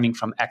 learning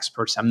from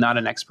experts. I'm not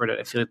an expert at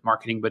affiliate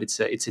marketing, but it's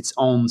its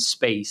own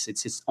space.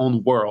 It's its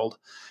own world.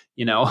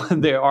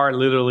 There are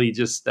literally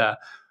just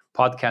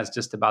podcasts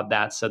just about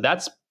that. So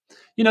that's,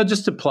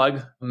 just to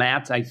plug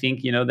Matt, I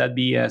think, that'd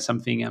be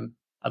something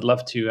I'd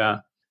love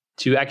to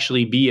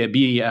actually be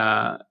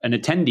an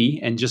attendee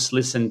and just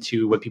listen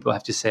to what people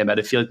have to say about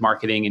affiliate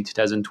marketing in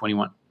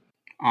 2021.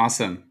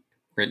 Awesome.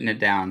 Written it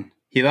down.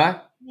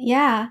 Hila?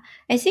 Yeah,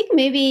 I think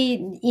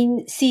maybe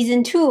in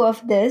season 2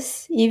 of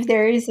this, if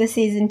there is a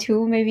season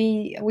 2,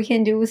 maybe we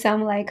can do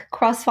some like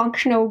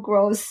cross-functional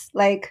growth,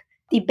 like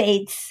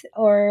debates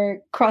or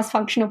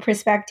cross-functional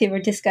perspective or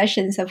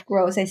discussions of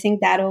growth. I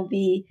think that'll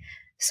be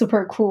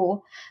super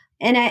cool.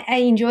 And I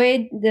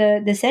enjoyed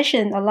the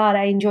session a lot.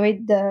 I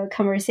enjoyed the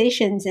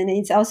conversations, and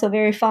it's also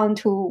very fun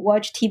to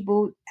watch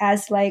Thibaut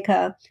as like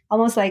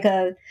almost like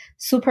a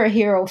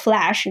superhero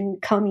Flash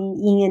and coming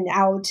in and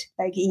out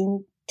like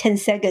in 10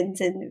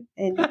 seconds and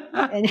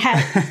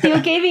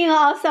still giving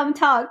awesome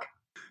talk.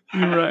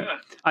 Right.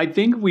 I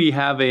think we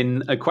have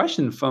a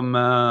question from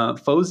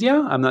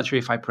Fozia. I'm not sure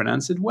if I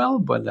pronounced it well,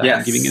 but yes.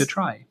 I'm giving it a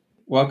try.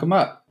 Welcome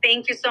up.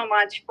 Thank you so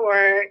much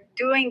for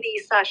doing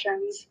these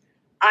sessions.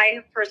 I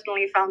have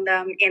personally found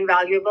them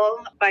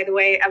invaluable. By the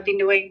way, I've been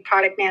doing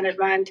product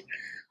management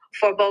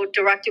for both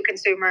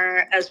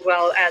direct-to-consumer as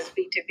well as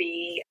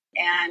B2B.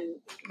 And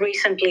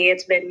recently,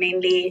 it's been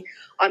mainly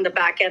on the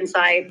back-end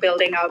side,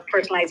 building out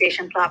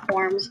personalization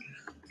platforms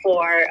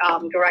for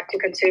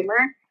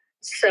direct-to-consumer.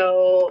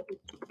 So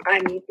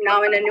I'm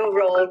now in a new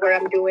role where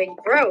I'm doing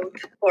growth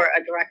for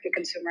a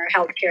direct-to-consumer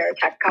healthcare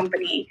tech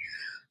company.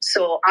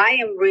 So I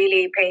am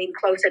really paying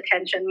close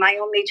attention. My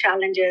only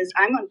challenge is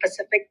I'm on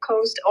Pacific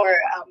Coast or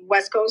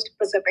West Coast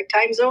Pacific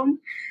time zone.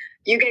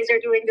 You guys are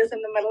doing this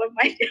in the middle of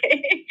my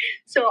day.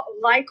 So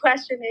my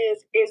question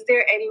is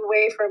there any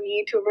way for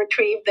me to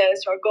retrieve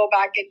this or go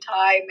back in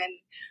time? And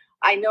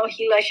I know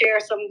Hila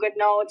shares some good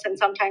notes and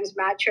sometimes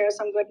Matt shares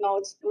some good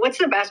notes. What's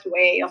the best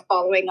way of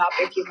following up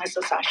if you miss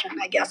a session,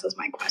 I guess is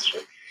my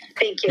question.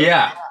 Thank you.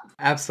 Yeah,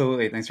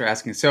 absolutely. Thanks for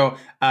asking. So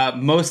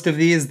most of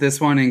these,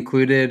 this one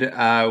included,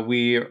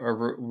 we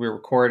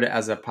record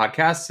as a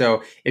podcast.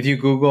 So if you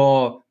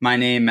Google my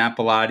name, Matt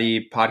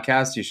Bellotti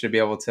podcast, you should be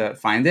able to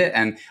find it.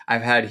 And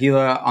I've had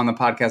Hila on the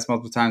podcast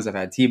multiple times. I've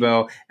had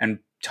Thibaut and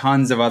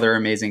tons of other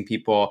amazing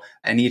people.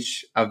 And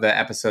each of the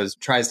episodes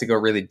tries to go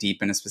really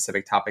deep in a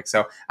specific topic.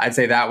 So I'd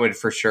say that would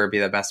for sure be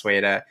the best way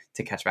to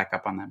catch back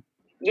up on them.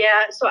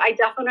 Yeah, so I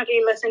definitely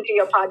listen to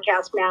your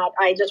podcast, Matt.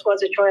 I just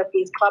wasn't sure if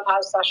these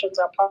Clubhouse sessions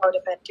are part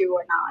of it too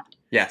or not.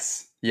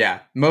 Yes. Yeah.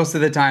 Most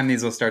of the time,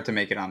 these will start to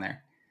make it on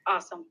there.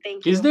 Awesome.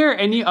 Thank you. Is there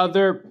any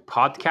other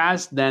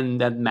podcast than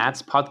that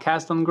Matt's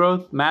podcast on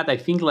growth? Matt, I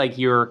think like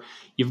you've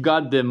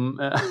got the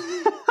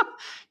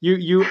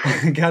you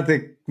got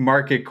the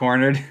market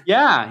cornered.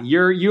 Yeah,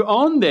 you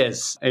own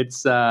this.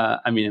 It's I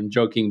mean, I'm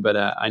joking, but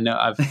I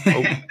know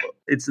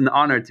it's an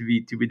honor to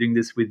be doing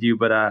this with you,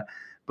 but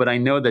I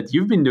know that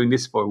you've been doing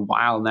this for a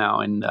while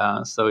now, and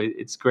so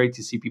it's great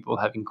to see people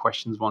having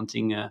questions,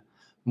 wanting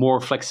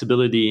more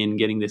flexibility in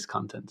getting this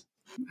content.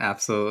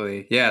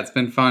 Absolutely. Yeah, it's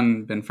been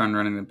fun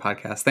running the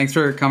podcast. Thanks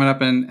for coming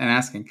up and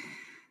asking.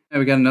 And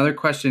we got another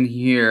question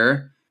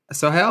here.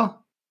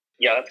 Sohail?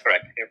 Yeah, that's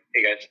correct.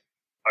 Hey guys.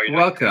 How are you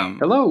doing? Welcome.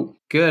 Hello.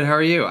 Good. How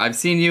are you? I've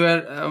seen you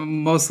at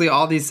mostly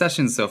all these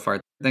sessions so far.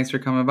 Thanks for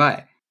coming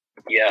by.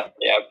 Yeah,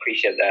 I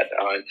appreciate that.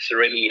 It's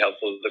really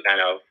helpful to kind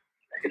of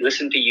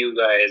listen to you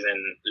guys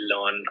and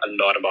learn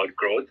a lot about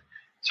growth.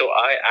 So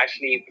I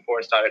actually, before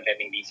I started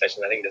attending these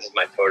sessions, I think this is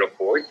my third or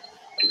fourth,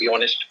 to be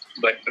honest.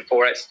 But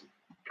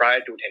prior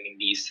to attending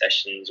these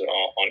sessions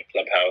on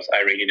Clubhouse,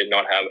 I really did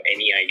not have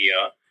any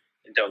idea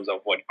in terms of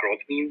what growth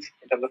means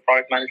in terms of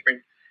product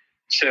management.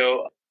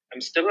 So I'm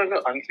still a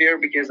little unclear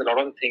because a lot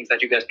of the things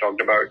that you guys talked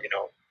about,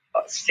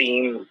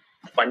 seem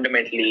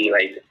fundamentally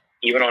like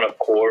even on a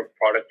core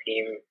product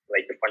team,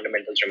 like the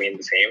fundamentals remain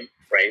the same,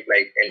 right?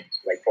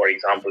 Like for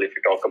example, if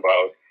you talk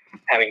about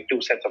having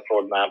two sets of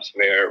roadmaps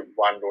where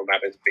one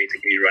roadmap is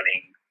basically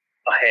running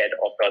ahead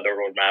of the other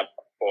roadmap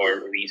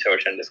for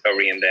research and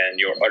discovery, and then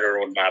your other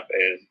roadmap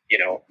is,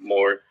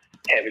 more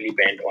heavily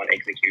bent on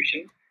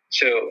execution.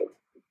 So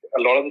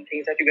a lot of the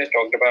things that you guys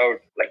talked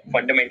about, like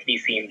fundamentally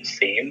seem the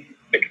same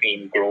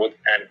between growth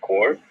and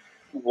core.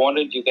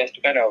 Wanted you guys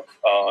to kind of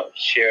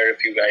share,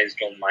 if you guys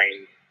don't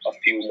mind, a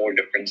few more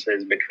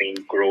differences between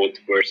growth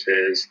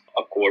versus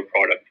a core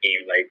product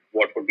team. Like,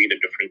 what would be the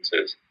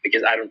differences?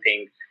 Because I don't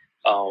think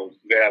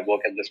where I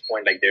work at this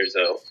point, like there's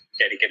a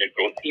dedicated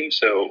growth team.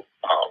 So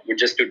we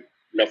just would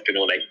love to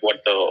know like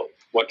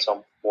what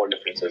some more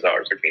differences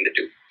are between the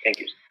two. Thank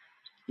you.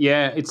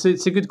 Yeah, it's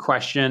a good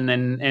question,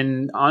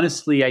 and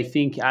honestly, I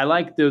think I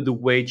like the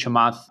way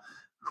Chamath,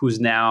 who's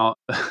now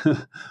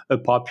a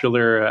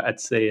popular, I'd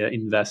say,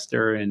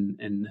 investor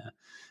and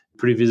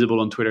pretty visible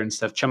on Twitter and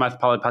stuff. Chamath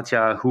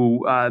Palihapitiya,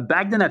 who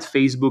back then at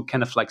Facebook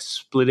kind of like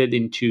split it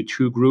into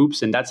two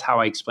groups. And that's how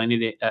I explained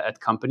it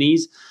at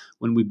companies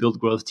when we build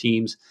growth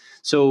teams.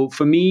 So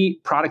for me,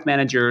 product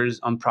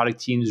managers on product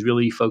teams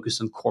really focus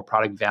on core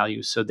product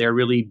value. So they're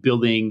really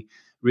building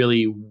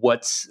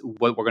what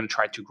we're going to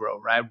try to grow,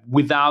 right?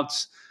 Without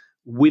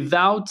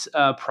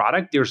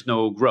product, there's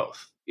no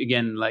growth.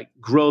 Again, like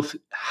growth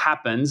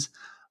happens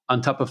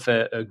on top of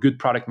a good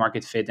product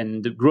market fit.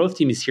 And the growth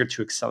team is here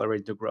to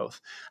accelerate the growth.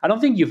 I don't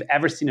think you've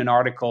ever seen an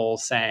article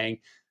saying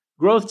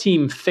growth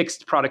team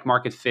fixed product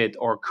market fit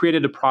or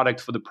created a product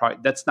for the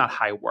product. That's not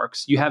how it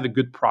works. You have a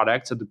good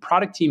product. So the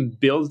product team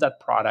builds that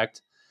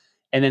product.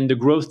 And then the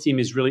growth team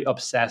is really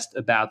obsessed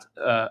about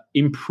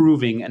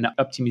improving and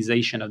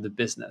optimization of the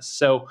business.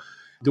 So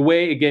the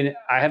way, again,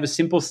 I have a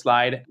simple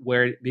slide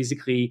where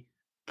basically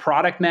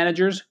product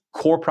managers,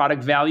 core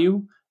product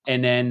value,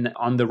 and then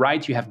on the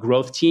right, you have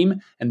growth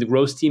team. And the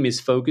growth team is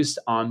focused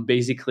on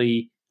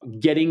basically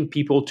getting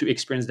people to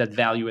experience that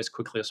value as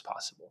quickly as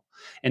possible.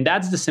 And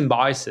that's the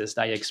symbiosis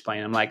that I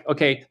explain. I'm like,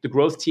 okay, the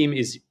growth team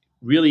is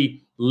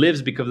really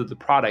lives because of the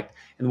product,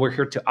 and we're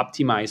here to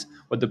optimize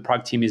what the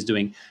product team is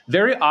doing.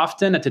 Very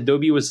often at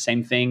Adobe was the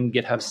same thing,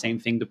 GitHub, same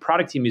thing. The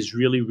product team is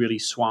really, really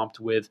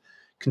swamped with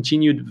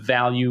continued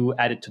value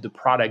added to the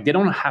product. They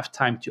don't have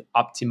time to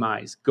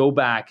optimize, go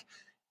back,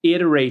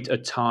 iterate a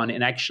ton,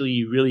 and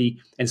actually really,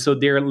 and so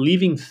they're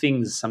leaving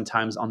things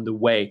sometimes on the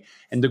way.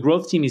 And the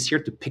growth team is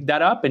here to pick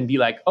that up and be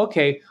like,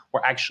 okay,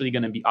 we're actually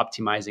going to be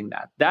optimizing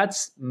that.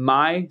 That's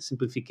my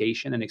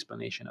simplification and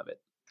explanation of it.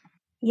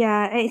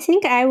 Yeah, I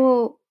think I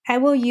will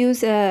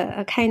use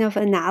a kind of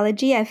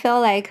analogy. I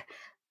feel like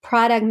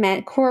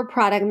core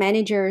product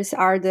managers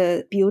are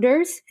the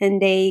builders,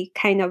 and they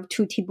kind of,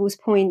 to Thibaut's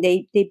point,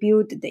 they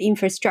build the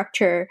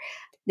infrastructure,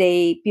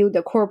 they build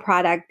the core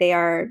product, they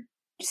are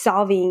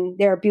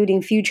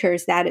building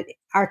features that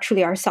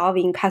actually are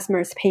solving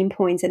customers' pain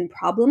points and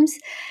problems.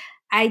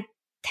 I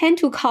tend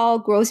to call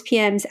growth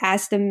PMs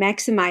as the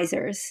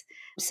maximizers.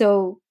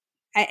 So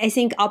I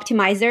think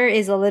optimizer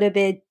is a little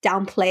bit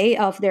downplay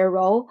of their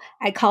role.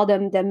 I call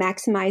them the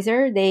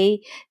maximizer.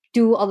 They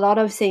do a lot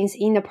of things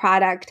in the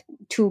product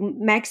to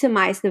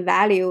maximize the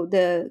value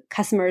the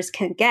customers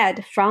can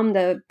get from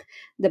the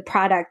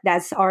product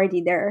that's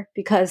already there.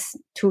 Because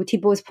to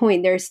Thibaut's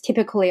point, there's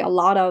typically a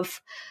lot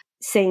of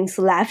things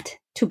left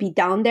to be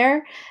done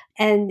there.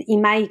 And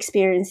in my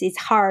experience, it's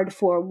hard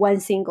for one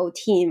single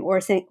team or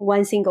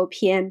one single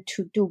PM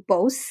to do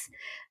both.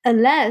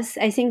 Unless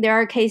I think there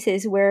are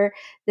cases where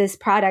this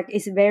product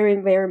is very,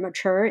 very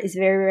mature, is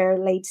very, very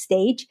late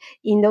stage.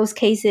 In those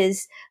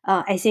cases,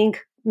 I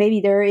think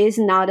maybe there is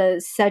not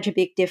such a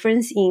big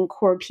difference in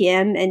core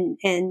PM and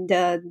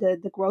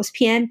the growth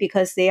PM,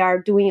 because they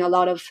are doing a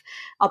lot of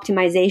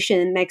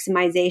optimization,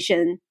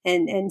 maximization,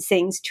 and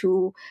things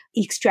to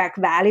extract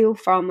value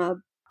from a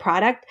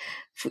product.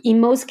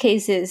 In most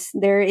cases,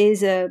 there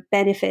is a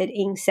benefit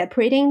in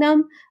separating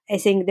them. I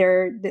think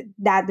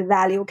that the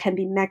value can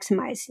be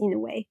maximized in a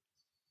way.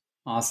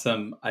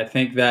 Awesome. I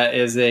think that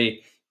is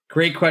a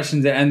great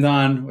question to end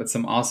on with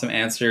some awesome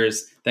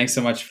answers. Thanks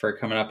so much for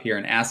coming up here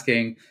and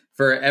asking.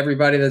 For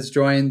everybody that's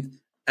joined,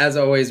 as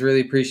always,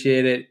 really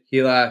appreciate it.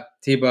 Hila,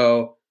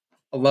 Thibaut,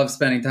 I love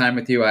spending time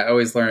with you. I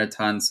always learn a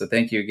ton. So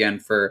thank you again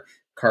for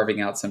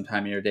carving out some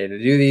time in your day to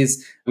do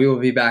these. We will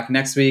be back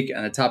next week.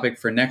 And the topic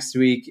for next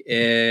week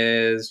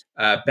is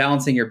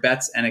balancing your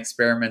bets and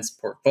experiments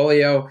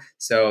portfolio.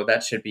 So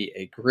that should be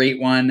a great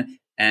one.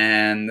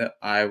 And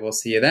I will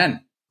see you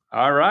then.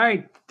 All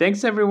right.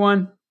 Thanks,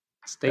 everyone.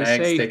 Stay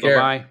safe. Take care.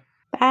 Bye-bye.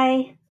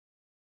 Bye.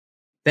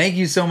 Thank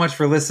you so much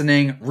for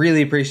listening.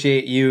 Really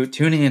appreciate you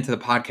tuning into the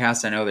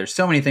podcast. I know there's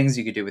so many things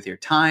you could do with your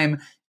time,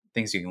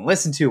 things you can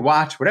listen to,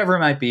 watch, whatever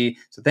it might be.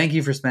 So thank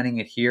you for spending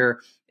it here.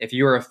 If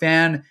you are a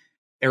fan,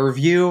 a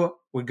review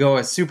would go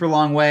a super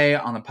long way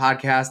on the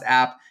podcast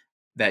app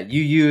that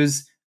you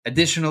use.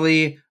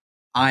 Additionally,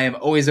 I am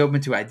always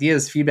open to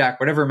ideas, feedback,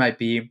 whatever it might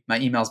be. My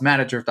email is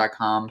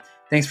matt@drift.com.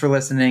 Thanks for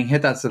listening.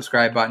 Hit that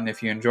subscribe button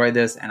if you enjoyed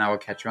this, and I will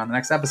catch you on the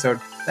next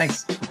episode.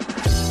 Thanks.